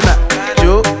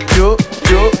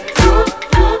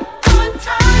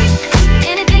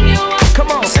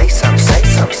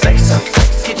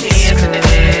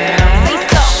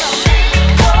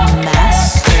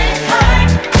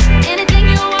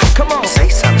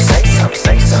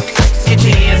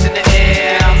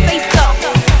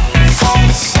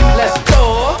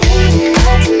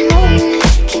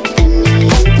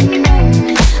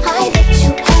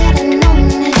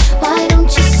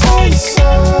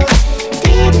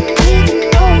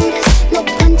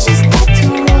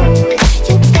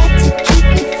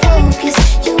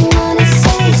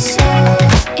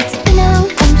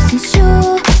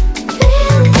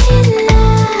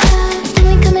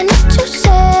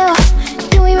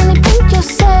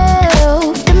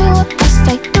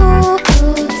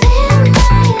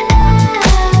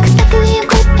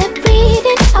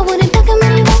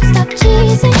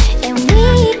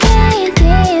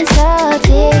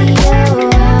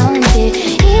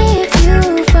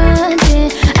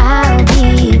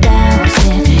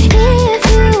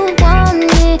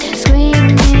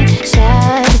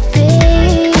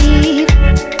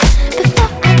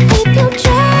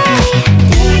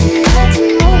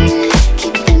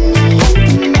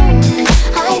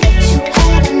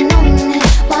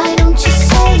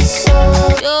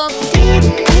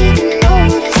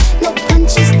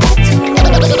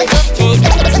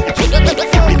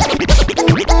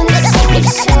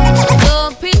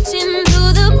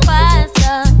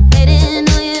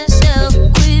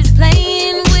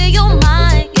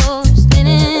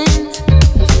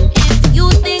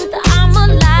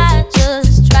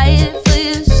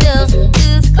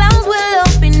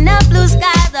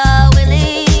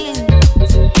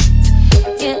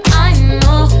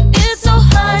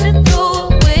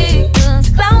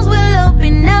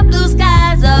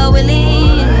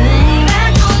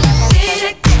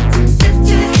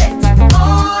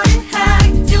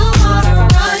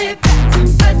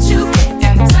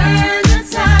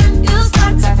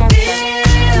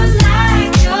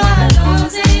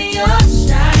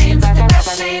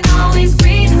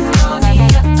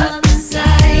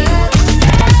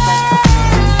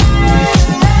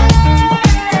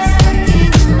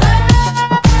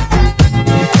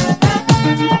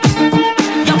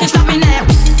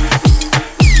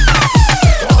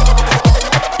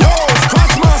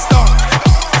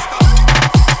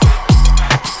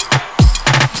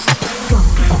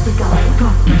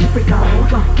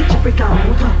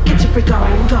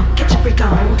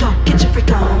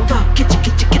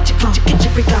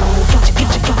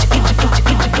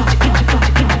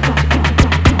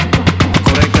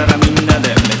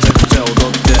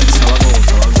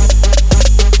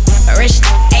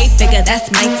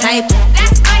 type.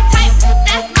 That's my type.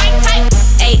 That's my type.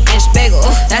 8-inch bagel,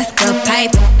 that's the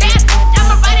pipe.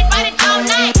 I'ma ride it all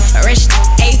night. A rich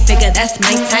 8-figure, that's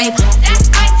my type.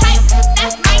 That's my type.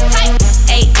 That's my type.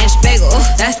 8-inch bagel,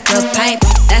 that's the pipe.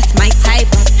 That's my type.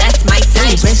 That's my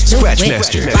type. Scratch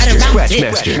master. Scratch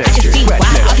master. I can see why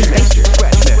all these bitches.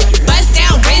 Buzz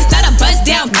down, wrist, not a buzz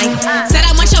down. Said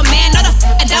I want your man, not a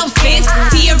I don't fit.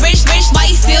 He a rich,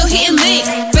 why he still hitting licks?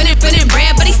 Spinning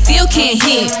bread, but he still can't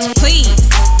hit. Please,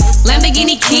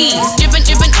 Lamborghini keys, drippin'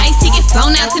 ice, he get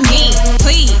flown out to me.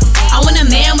 Please, I want a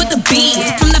man with the bees.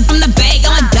 From the bag,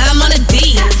 I'm a dime on a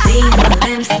D. See my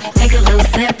lips, take a little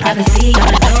sip, privacy on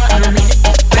the door, I'ma make it.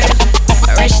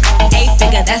 A rich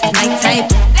 8-figure, that's my type.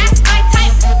 That's my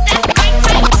type. That's my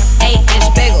type. 8-inch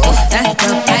bagel, that's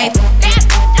the pipe.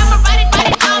 I'ma ride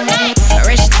it all night. A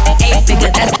rich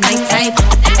 8-figure, that's my type.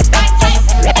 That's my type.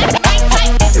 That's my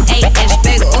type. 8-inch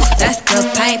bagel, that's the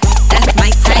pipe. That's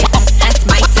my type. That's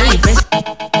my type.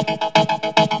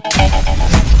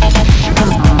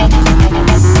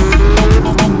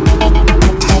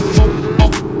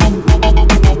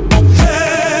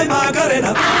 Hey,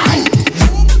 Macarena.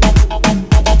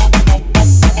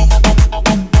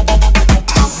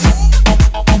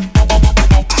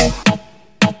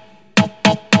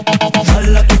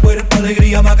 Bala tu cuerpo,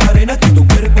 alegría, Macarena, que tu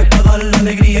cuerpo es para dar la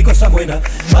alegría y cosas buenas.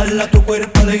 Bala tu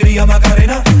cuerpo, alegría,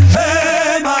 Macarena.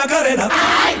 Hey, Macarena.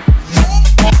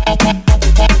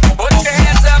 Put your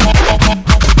hands up.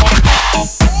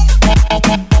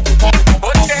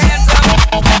 Put your hands up.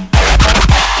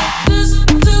 This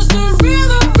is the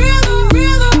rhythm.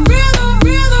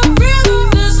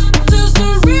 This is the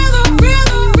rhythm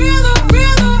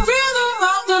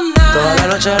of the night. Toda la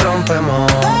noche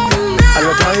rompemos, al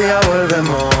otro día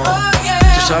volvemos.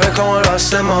 Tú sabes cómo lo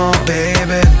hacemos,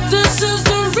 baby. This is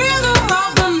the rhythm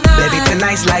of the night. Baby,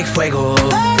 tonight's like fuego.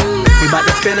 We bout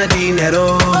to spend a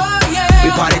dinero. We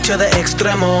party to the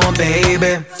extremo,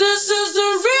 baby. This is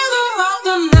the rhythm of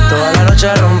the night. Toda la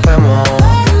noche rompemos,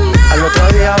 al otro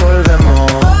día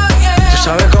volvemos. Tú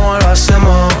sabes cómo lo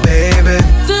hacemos, baby.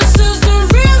 This is the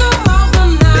rhythm of the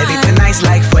night. Baby, tonight's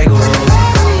like fuego.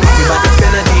 We bout to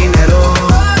spend a dinero.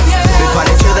 We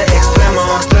party to the extremo,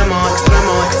 extremo,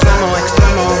 extremo, extremo,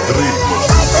 extremo.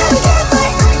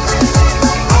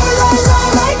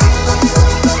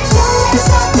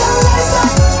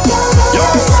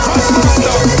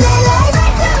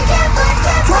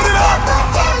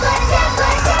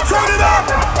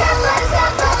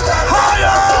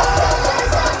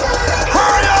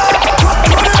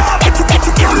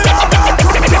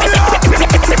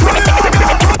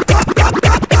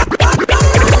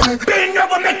 Bend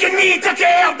over, make your knee touch your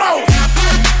elbow.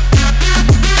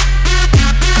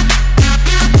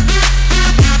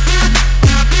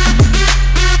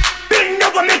 Bend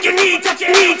over, make your knee touch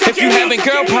your knee. If you having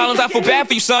girl problems, I feel bad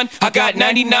for you, son. I got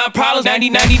 99 problems,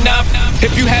 99.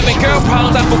 If you having girl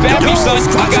problems, I feel bad for you, son.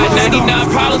 I got 99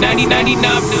 problems,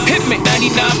 99. Hit me,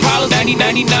 99 problems,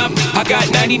 99. I got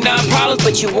 99 problems,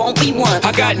 but you won't be one.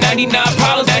 I got 99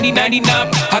 problems, 99.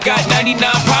 I got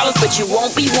 99 problems, but you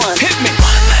won't be one. Hit me.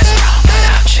 One less problem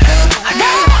without you. I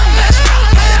got one less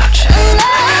problem without you.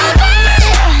 I got one less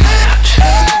problem without you.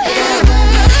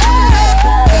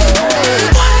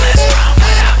 One less problem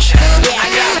without you. I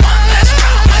got one less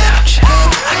problem without you.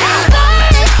 I got one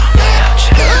less problem without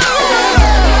you.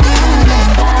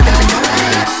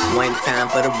 One time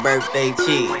for the birthday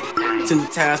cheer, 2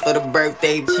 times for the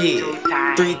birthday cheer,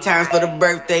 3 times for the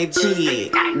birthday cheer.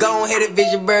 Go ahead if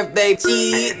it's your birthday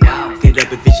cheer. Get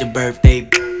up if it's your birthday.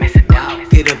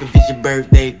 Get up if it's your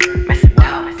birthday.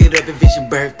 Get up if it's your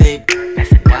birthday.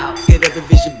 Get up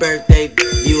if it's your birthday.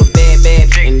 You a bad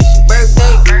and it's your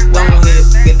birthday. Go ahead,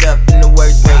 get up in the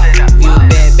worst way. You a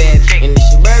bad and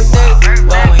it's your birthday.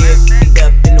 Go ahead, get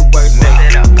up in the worst way.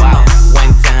 Come on,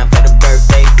 1 time for the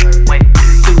birthday,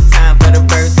 2 times for the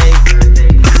birthday,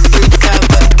 3 times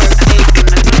for the birthday.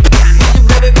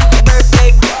 It's your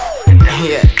birthday.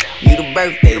 Yeah, you the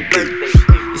birthday bitch.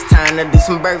 It's time to do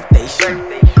some birthday shit.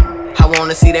 I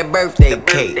wanna see that birthday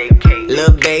cake.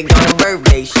 Little bag on the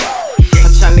birthday shit.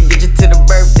 I'm tryna get you to the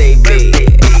birthday bed.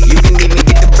 You can even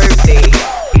get the birthday.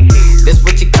 That's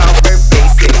what you call birthday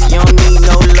sex. You don't need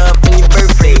no love from your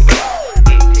birthday.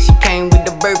 She came with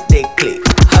the birthday clip.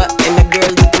 Her and the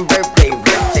girls looking birthday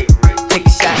rich. Take a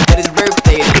shot at his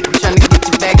birthday. I'm tryna get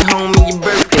you back home in your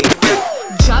birthday fit.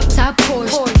 Drop top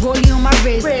Porsche, rollie on my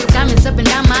wrist, diamonds up and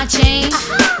down my chain.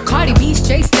 Cardi B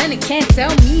straight stunning, can't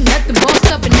tell me nothing.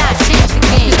 Bossed up and I changed the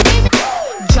game.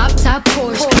 Drop top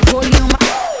Porsche, rollie on my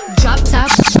drop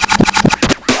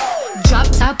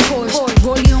top Porsche,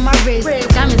 rollie on my wrist,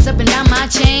 diamonds up and down my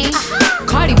chain.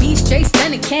 Cardi B straight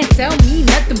stunning, can't tell me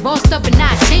nothing. Bossed up and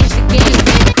I changed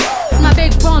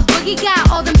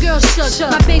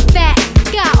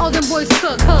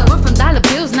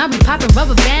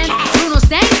Benz. Bruno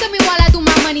sang to me while I do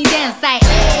my money dance like,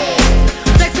 hey.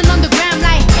 Flexing on the gram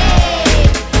like, hey.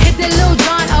 Hit the Lil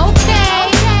Jon, okay.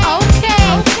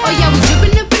 Oh yeah, we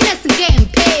dripping and finesse and getting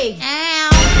paid.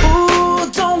 Ooh,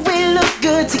 don't we look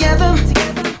good together?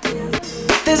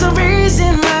 There's a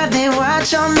reason why they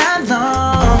watch all night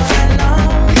long.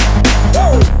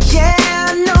 Yeah,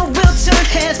 I know we'll turn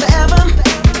heads forever.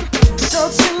 So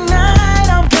tonight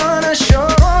I'm gonna show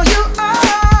you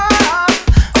off.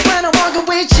 When I'm walking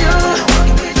with you,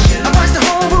 I watch the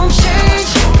whole room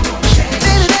change.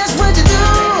 Baby, that's what you do.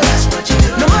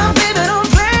 No, my baby don't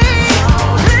play.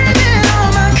 Blame it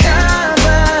on my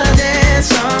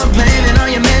confidence, or blame it on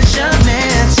your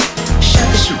measurements. Shut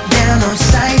the shit down on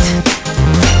sight.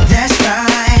 That's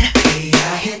right. We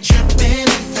out here dripping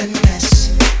in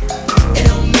finesse. It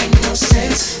don't make no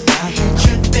sense. Out here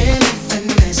dripping in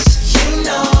finesse. You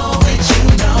know it, you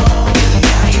know. We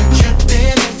out here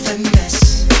dripping in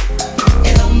finesse.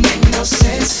 It don't make no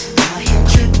sense. Out here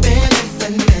dripping in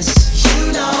finesse. You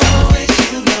know it,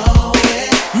 you know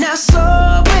it. Now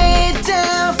slow it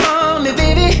down for me,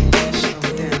 baby.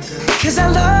 'Cause I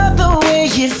love the way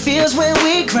it feels when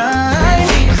we grind.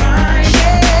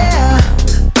 Yeah,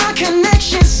 our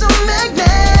connection's so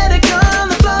magnetic on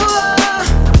the floor.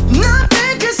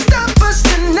 Nothing can stop us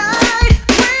tonight.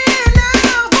 We're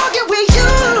now walking with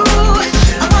you.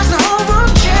 I watch the whole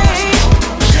room change.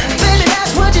 Baby,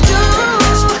 that's what you do.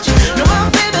 No, my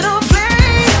baby don't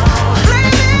play.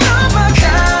 Blame it on my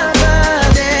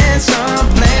confidence, or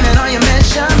blame it on your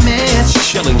measurements.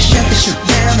 Shut the shit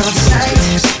down on sight.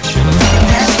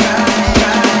 That's right.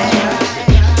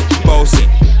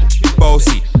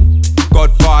 Bossy,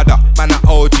 Godfather, man a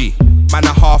OG, man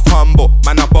a half humble,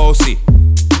 man a bossy.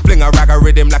 Fling a rag a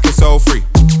rhythm like it's all free.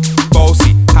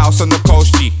 Bossy, house on the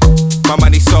coast G. My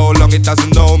money so long it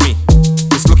doesn't know me.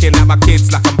 It's looking at my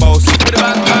kids like I'm bossy.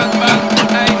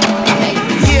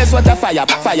 Here's what a fire,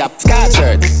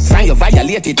 scattered. Sign you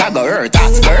violate it, I go hurt,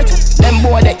 that's skirt. Them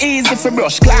boy they easy for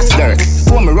brush, class dirt.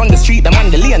 Pour me run the street, them on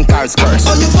the lane cars curse.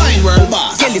 Oh, you find world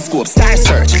boss. Telescope, star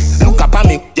search. Look up at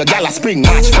me, your gal a spring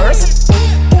match first.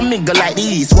 Me go like the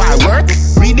East, why work?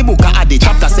 Read the book of Adi,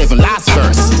 chapter 7, last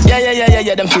verse.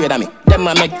 Yeah, them afraid of me. Them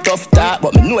a make tough talk,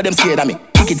 but me know them scared of me.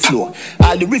 Kick it slow.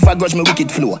 All the river grudge me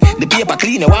wicked flow. The paper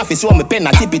clean, your office, so me pen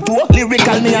a tip it too.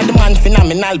 Lyrical, me and the man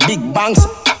phenomenal, big bangs.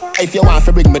 If you want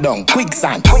to bring me down,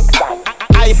 quicksand.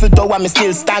 Eiffel Tower, me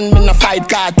still stand. Me no fight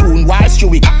cartoon, why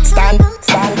should we stand?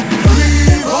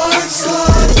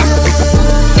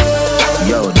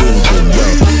 Yo, din, yo.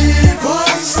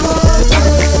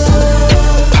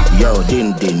 Yo,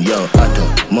 din, yo, atto.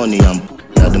 Money and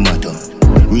not the matter.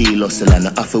 Real hustle and I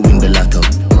have to win the lotto.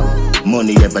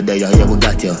 Money ever there, yeah, we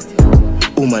got you.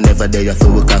 Woman ever there,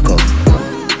 so we cock up.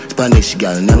 Spanish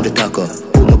girl, name the taco.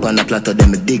 Put me on a platter,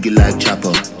 then me dig it like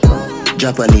chopper.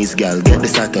 Japanese girl, get the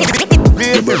sato.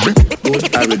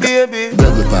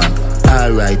 Burger Park,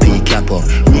 R.I.P. Capo.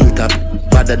 Real top,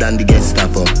 better than the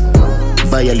Gestapo.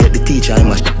 Violate the teacher, I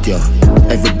must shut you.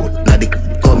 Every boot, now the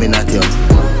coming at you.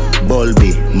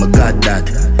 Bulby, my got that.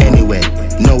 Anyway,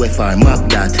 no FR, map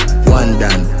that. One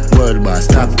Dan, world boss,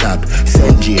 top,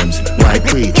 St. James, white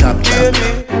pre, chop.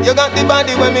 You got the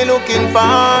body when me looking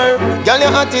for. Girl,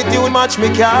 your attitude match me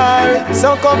car.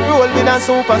 So come roll with a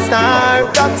superstar.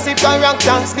 Taxi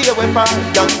character, stay away far.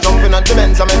 Young jumping at the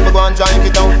Benz, I make me go and drive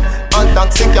it down. On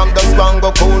taxi cam, just go and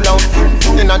go cool out.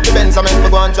 In at the Benz, I make me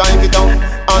go and drive it down.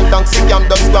 On taxi cam,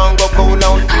 just go and go cool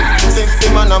out. 50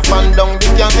 man and fan down the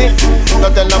cabby.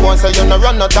 Don't tell no one say you no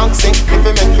run no taxi. If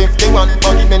you make 51,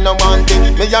 but me no want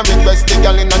it. Me a request the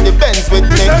girl in at the Benz with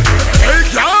me. Hey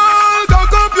girl,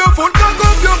 cock up your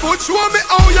foot, show me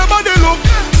how your body look.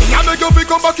 Me a beg you fi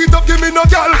come back it up, give me no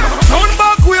girl. Turn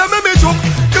back where me jump.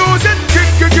 Use it,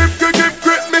 grip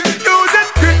me. Use it,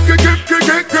 grip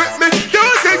me.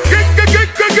 Use it,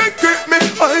 grip me.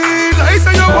 I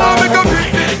say you want me come.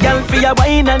 Girl, for your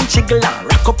wine and jiggle and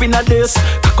rock up in a this.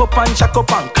 Cock up and jack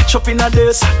up and catch up in a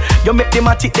this. You make them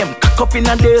a tick them, cock up in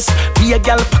a this. Be a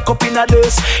girl, pack up in a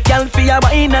this. Girl, for your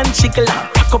wine and jiggle and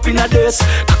rock up in a this.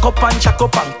 Cock up and jack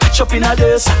up and catch up in a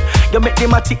this. You make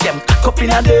them a tick them, cock up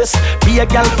in a this. Be a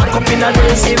girl, pack up in a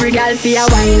this. Every girl for your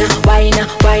wine.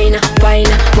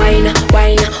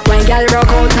 Girl, rock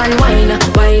out and wine.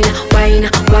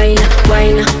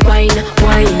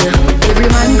 Every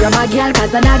man grab a girl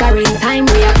 'cause the dagger in time.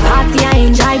 We a party and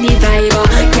enjoy the vibe.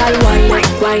 Girl, wine.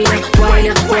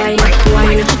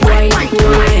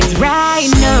 Right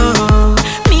now,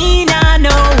 me nah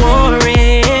no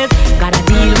worries. Gotta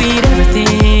deal with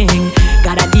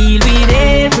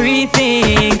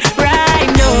everything. Right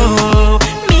now,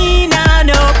 me nah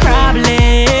no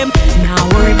problem. Now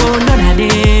worry about none of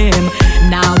them.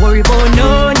 Now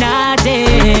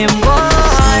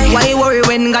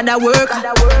a work.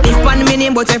 Live pan me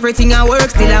name, but everything I work,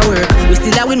 still I work. We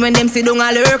still a win when them sit down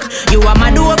a lurk. You are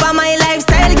mad over my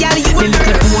lifestyle, girl. You the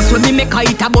little post when me make a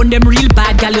hit about them real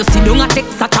bad, girl. You sit down a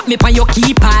text, a tap me on your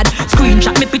keypad.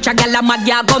 Screenshot me picture, girl. I'm mad,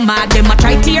 girl, go mad. Them a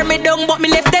try tear me down, but me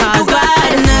left them to God.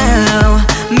 Right now,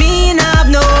 me not have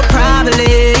no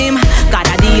problem.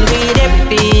 Gotta deal with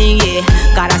everything, yeah.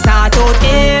 Gotta sort out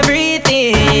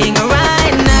everything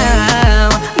right now.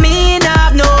 Me not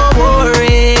have no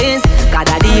worries.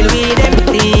 Gotta deal with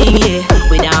everything, yeah.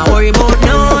 We don't worry about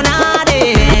none of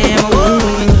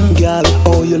them. Girl,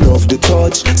 oh you love the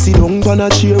touch. See don't gonna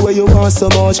cheer where you want so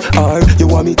much. Or you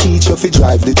want me teach you fi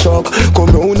drive the truck.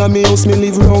 Come round at me house, me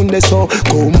live round there so.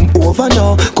 Come over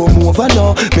now, come over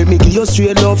now. Make me give you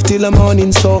straight love till the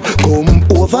morning so. Come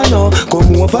over now,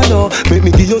 come over now. Make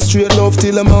me give you straight love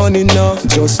till the morning now.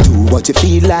 Just do what you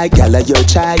feel like, girl, of your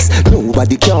choice.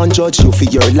 Nobody can judge you for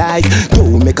your life.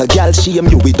 Don't make a girl shame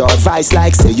you with advice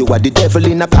like say you are the devil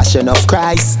in a passion of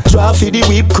Christ. Draw for the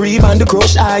whipped cream and the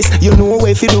crushed ice. You know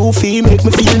if you do feel make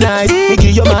me feel nice. Me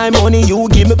give you my money, you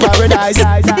give me paradise.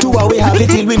 Do how we have it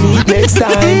till we meet next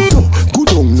time.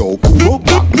 Good on now, come up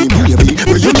back me baby.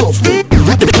 Where you love them, you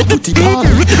beg your putty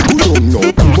party. Good on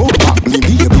now, come up back me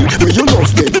baby. Where you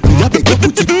love them, you beg your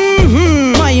putty.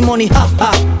 My money, ha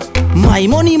ha. My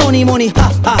money, ha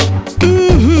ha.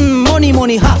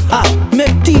 Money, ha ha.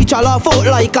 Make teacher laugh out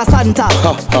like a Santa.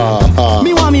 Ha ha ha.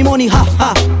 Me want me money, ha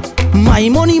ha. My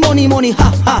money,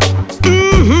 ha ha.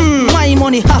 My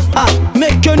money, ha ha.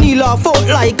 Make your knee laugh out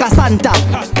like a Santa.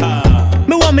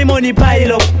 Me want me money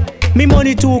pile up. Me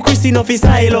money too Christine off his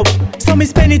style up. So me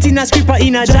spend it in a scripper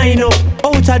in a gino.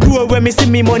 Out a door where me see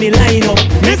me money line up.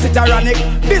 This is tyrannic.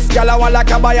 This girl I want like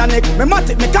a bionic. Me mat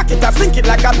it, me cock it, I sink it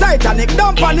like a Titanic.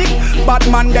 Don't panic. Bad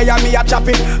man there and me a chop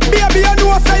it. Baby you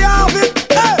know say you have it.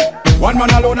 Hey. One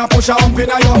man alone a push a hump in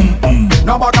a you.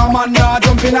 No bugger man nah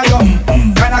jump in a you.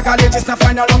 Kinda college is to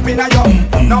find a lump in a you.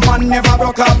 No man never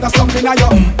broke off no stump in a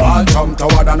you. All jump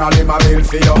toward and all him a bill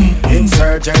for you.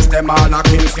 Insurgents them all a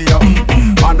kill for you.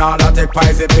 Man all a take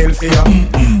poison pill for you.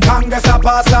 Congress a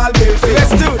pass all bill for you. Let's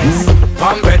do this.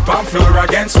 Palm bed, palm floor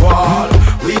against wall.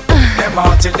 We them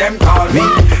out till them call me.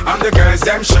 And the girls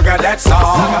them sugar that's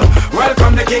all.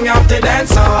 Welcome the king of the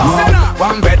dance hall.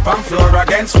 Palm bed, palm floor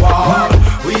against wall.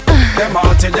 We them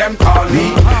out till them call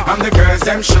me. And the girls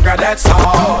them sugar that's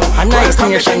all. A nice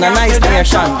nation, a nice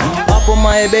nation. Up on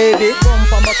my baby.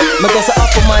 Me go say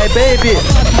up on my baby.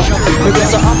 Me go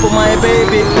say up on my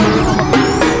baby.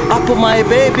 Up on my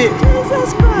baby.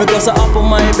 Me go say up on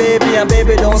my baby and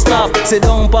baby don't stop. Sit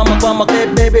down pa my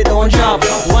clip, baby don't drop.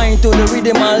 Wine to the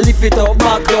rhythm and lift it up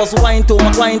back. Just wine to my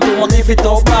lift it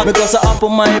up back. Me go say up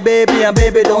on my baby and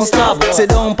baby don't stop. Sit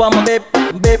down pa my clip,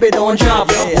 baby don't drop.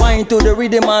 Wine to the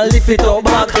rhythm and lift it up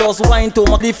back. Just wine to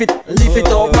my lift it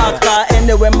up back. Cause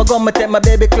anyway me go me take my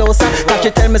baby closer. Cause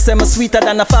she tell me say me sweeter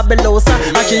than a fabulosa.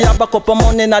 And she have a cup of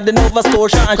money at the Nova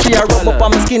Scotia. And she a rub up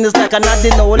on my skin is like a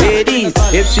Nadinola. Ladies,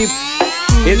 if she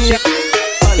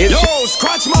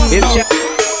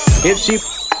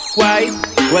white,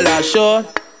 well I sure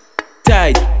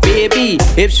tight. Baby,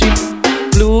 if she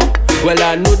blue, well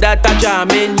I know that I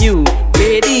charming you.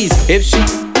 Ladies, if she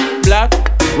black,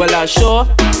 well I sure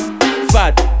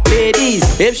fat. Ladies,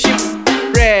 if she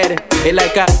red, it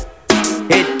like a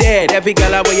hit dead. Every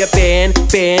girl where you bend.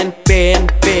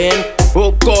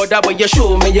 Oh God, that way you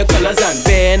show me your colors and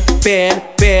bend.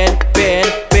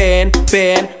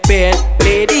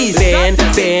 Ladies,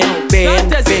 bend.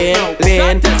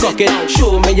 Fuck it,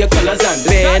 show me your colors and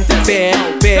bend.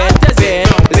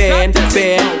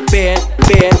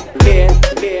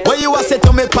 When you a say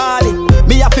to me party,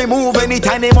 me have to move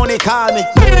anytime the money call me.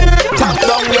 Top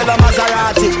down yellow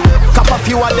Maserati, cop a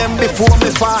few of them before me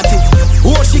 40.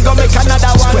 Oh, she gon' make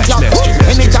another one drop.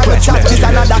 Anytime we chat is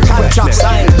another contract.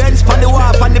 Benz pon the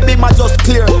wharf and the beam are just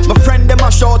clear. My friend them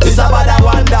a short is about that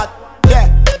one that. Yeah,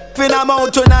 fin I'm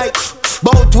out tonight.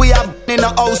 Both we have in the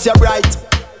house, you're right.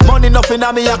 Money nothing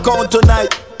on me account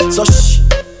tonight. So shh,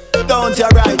 don't you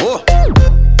right.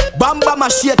 Bamba my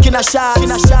shake in a shot.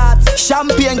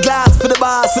 Champagne glass for the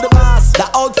boss. The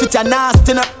outfit are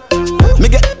nasty no. Me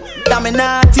get damn me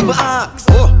not even ask.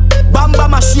 Bamba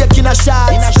my shake in a shot.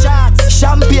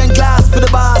 Champagne glass for the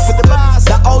boss.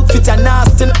 The outfit are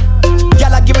nasty no.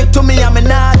 Gyal give it to me and me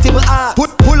not even ask.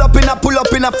 Pull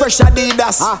up in a fresh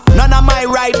Adidas. None of my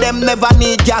ride them never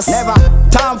need gas. Never.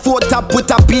 Time for top with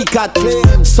a peak at.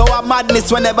 So a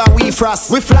madness whenever we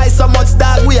frost. We fly so much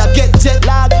dog we a get jet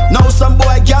lag. Now some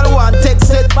boy gyal want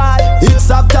text it. Hits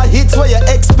after hits where you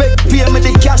expect. Pay me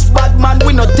the cash bad man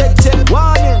we no take check.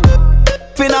 Warning.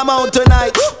 Fin amount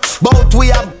tonight. Both we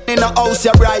have in the house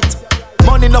you're right.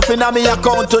 Money nothing on me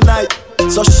account tonight.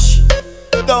 So shh,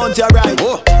 down to your right.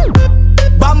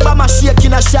 Bamba ma shake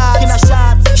in a shot.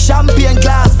 Champagne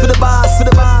glass for the boss.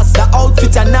 The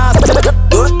outfit are nasty.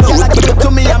 Girl, give it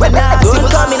to me, I'm a nasty.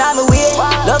 Don't coming on my way.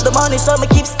 Love the money, so me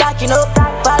keep stacking up.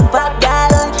 Fat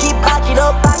girl, keep backing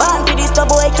up. Man for this, the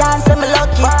boy can't say me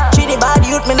lucky. Treat the body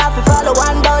youth, me not fi follow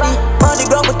one body. On the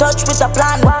ground we touch with a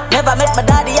plan. Never met my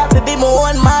daddy, I fi be my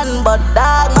own man. But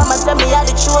dog, mama said me had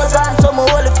the chosen. So me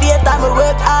hold the faith and me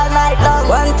work all night long.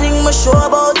 One thing me sure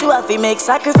about you, I fi make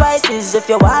sacrifices. If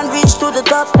you want reach to the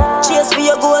top, chase for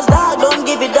your goals, dog, don't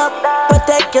give it up.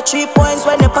 Protect your 3 points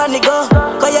when you panic go.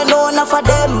 Cause you know enough of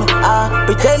them.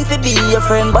 Pretend to be your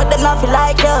friend, but them not feel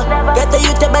like you. Get the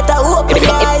youth, you better open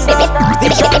your eyes up.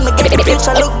 Vision, me get the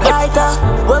future look brighter.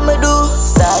 What me do?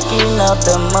 Stacking up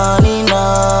the money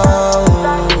now.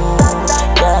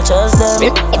 Can't trust them.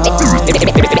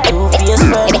 Two-faced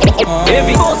friend.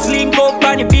 Every house link up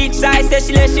on the beach side. Say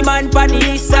she let she man on the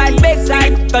east side, big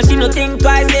side. Cause she no think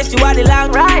twice, say she want the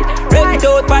long ride. Rev it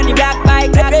out on the black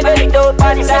bike, rev it out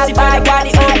on the black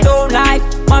bike. Say she feel like the own life.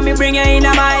 Mommy bring her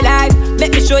into my life.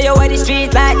 Let me show you what the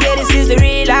street like. Yeah, this is the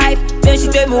real life. Then she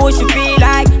tell me what she feel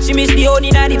like. She miss the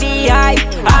honey and the beehive.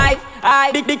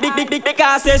 Big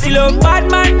because say she love bad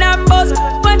man and buzz.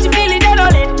 When she feel it, dead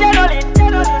on it.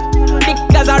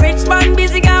 Because a rich man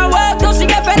busy can work, so she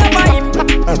get fed up by him.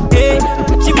 Hey,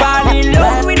 she fall in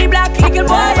love with the black little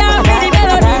boy and with the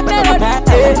melody.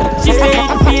 Hey, she say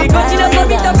it feel good, she don't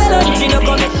commit the melody. She don't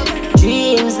commit.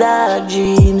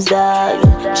 Dreams, dog,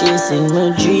 chasing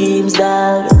my dreams,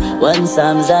 dog. One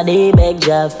Psalms a day beg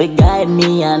Jah for guide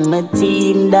me and my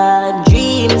team, dog.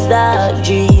 Dreams, dog,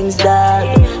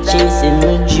 chasing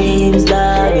my dreams,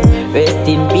 dog. Rest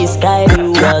in peace, Kyrie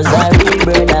was a real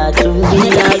brother to me,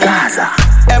 dog.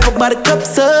 Everybody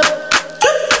cups up.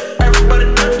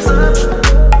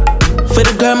 For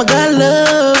the girl my God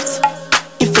loves,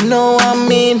 if you know what I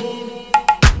mean.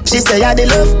 She say I dey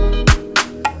love.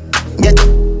 Get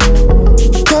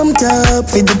pumped up,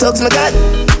 feed the dogs my God.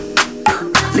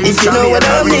 If you know what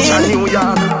I mean.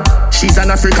 She's an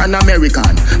African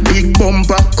American. Big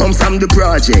bumper, come from the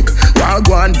project.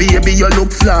 Wagwan baby, you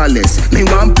look flawless. Me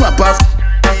want pop off.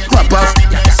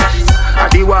 I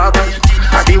the walk.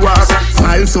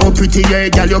 Smile so pretty, yeah,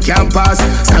 girl, you can't pass.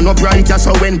 Stand up brighter,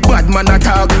 so when bad man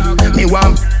attack, me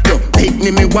want you, pick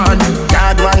me want.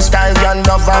 God one style, girl,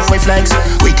 love off with flex.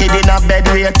 Wicked in a bed,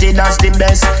 rated as the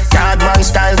best. God one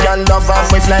style, girl, love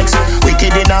off with flex.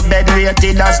 Wicked in a bed,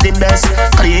 rated as the best.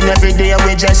 Clean every day,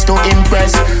 we just to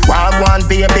impress. Wagwan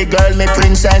baby girl, me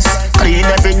princess. Clean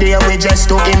every day, we just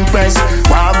to impress.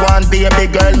 Wagwan baby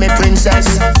girl, me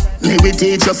princess. Me we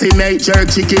teach you fi make jerk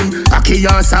chicken, ackee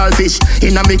and saltfish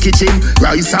in a me kitchen.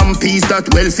 Rice and peas that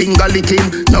well finger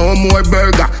licking. No more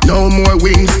burger, no more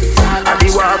wings. I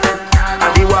the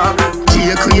walk.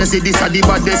 She crazy, this a the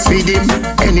baddest with him.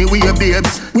 Anyway,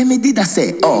 babes, when me did I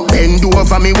say, oh, bend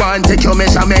over me want take your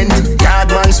measurement.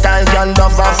 Yardman style, girl,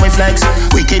 love off with flex.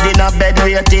 Wicked in a bed,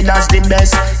 rated as the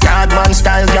best. Yardman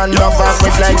style, girl, love off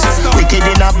with flex. Wicked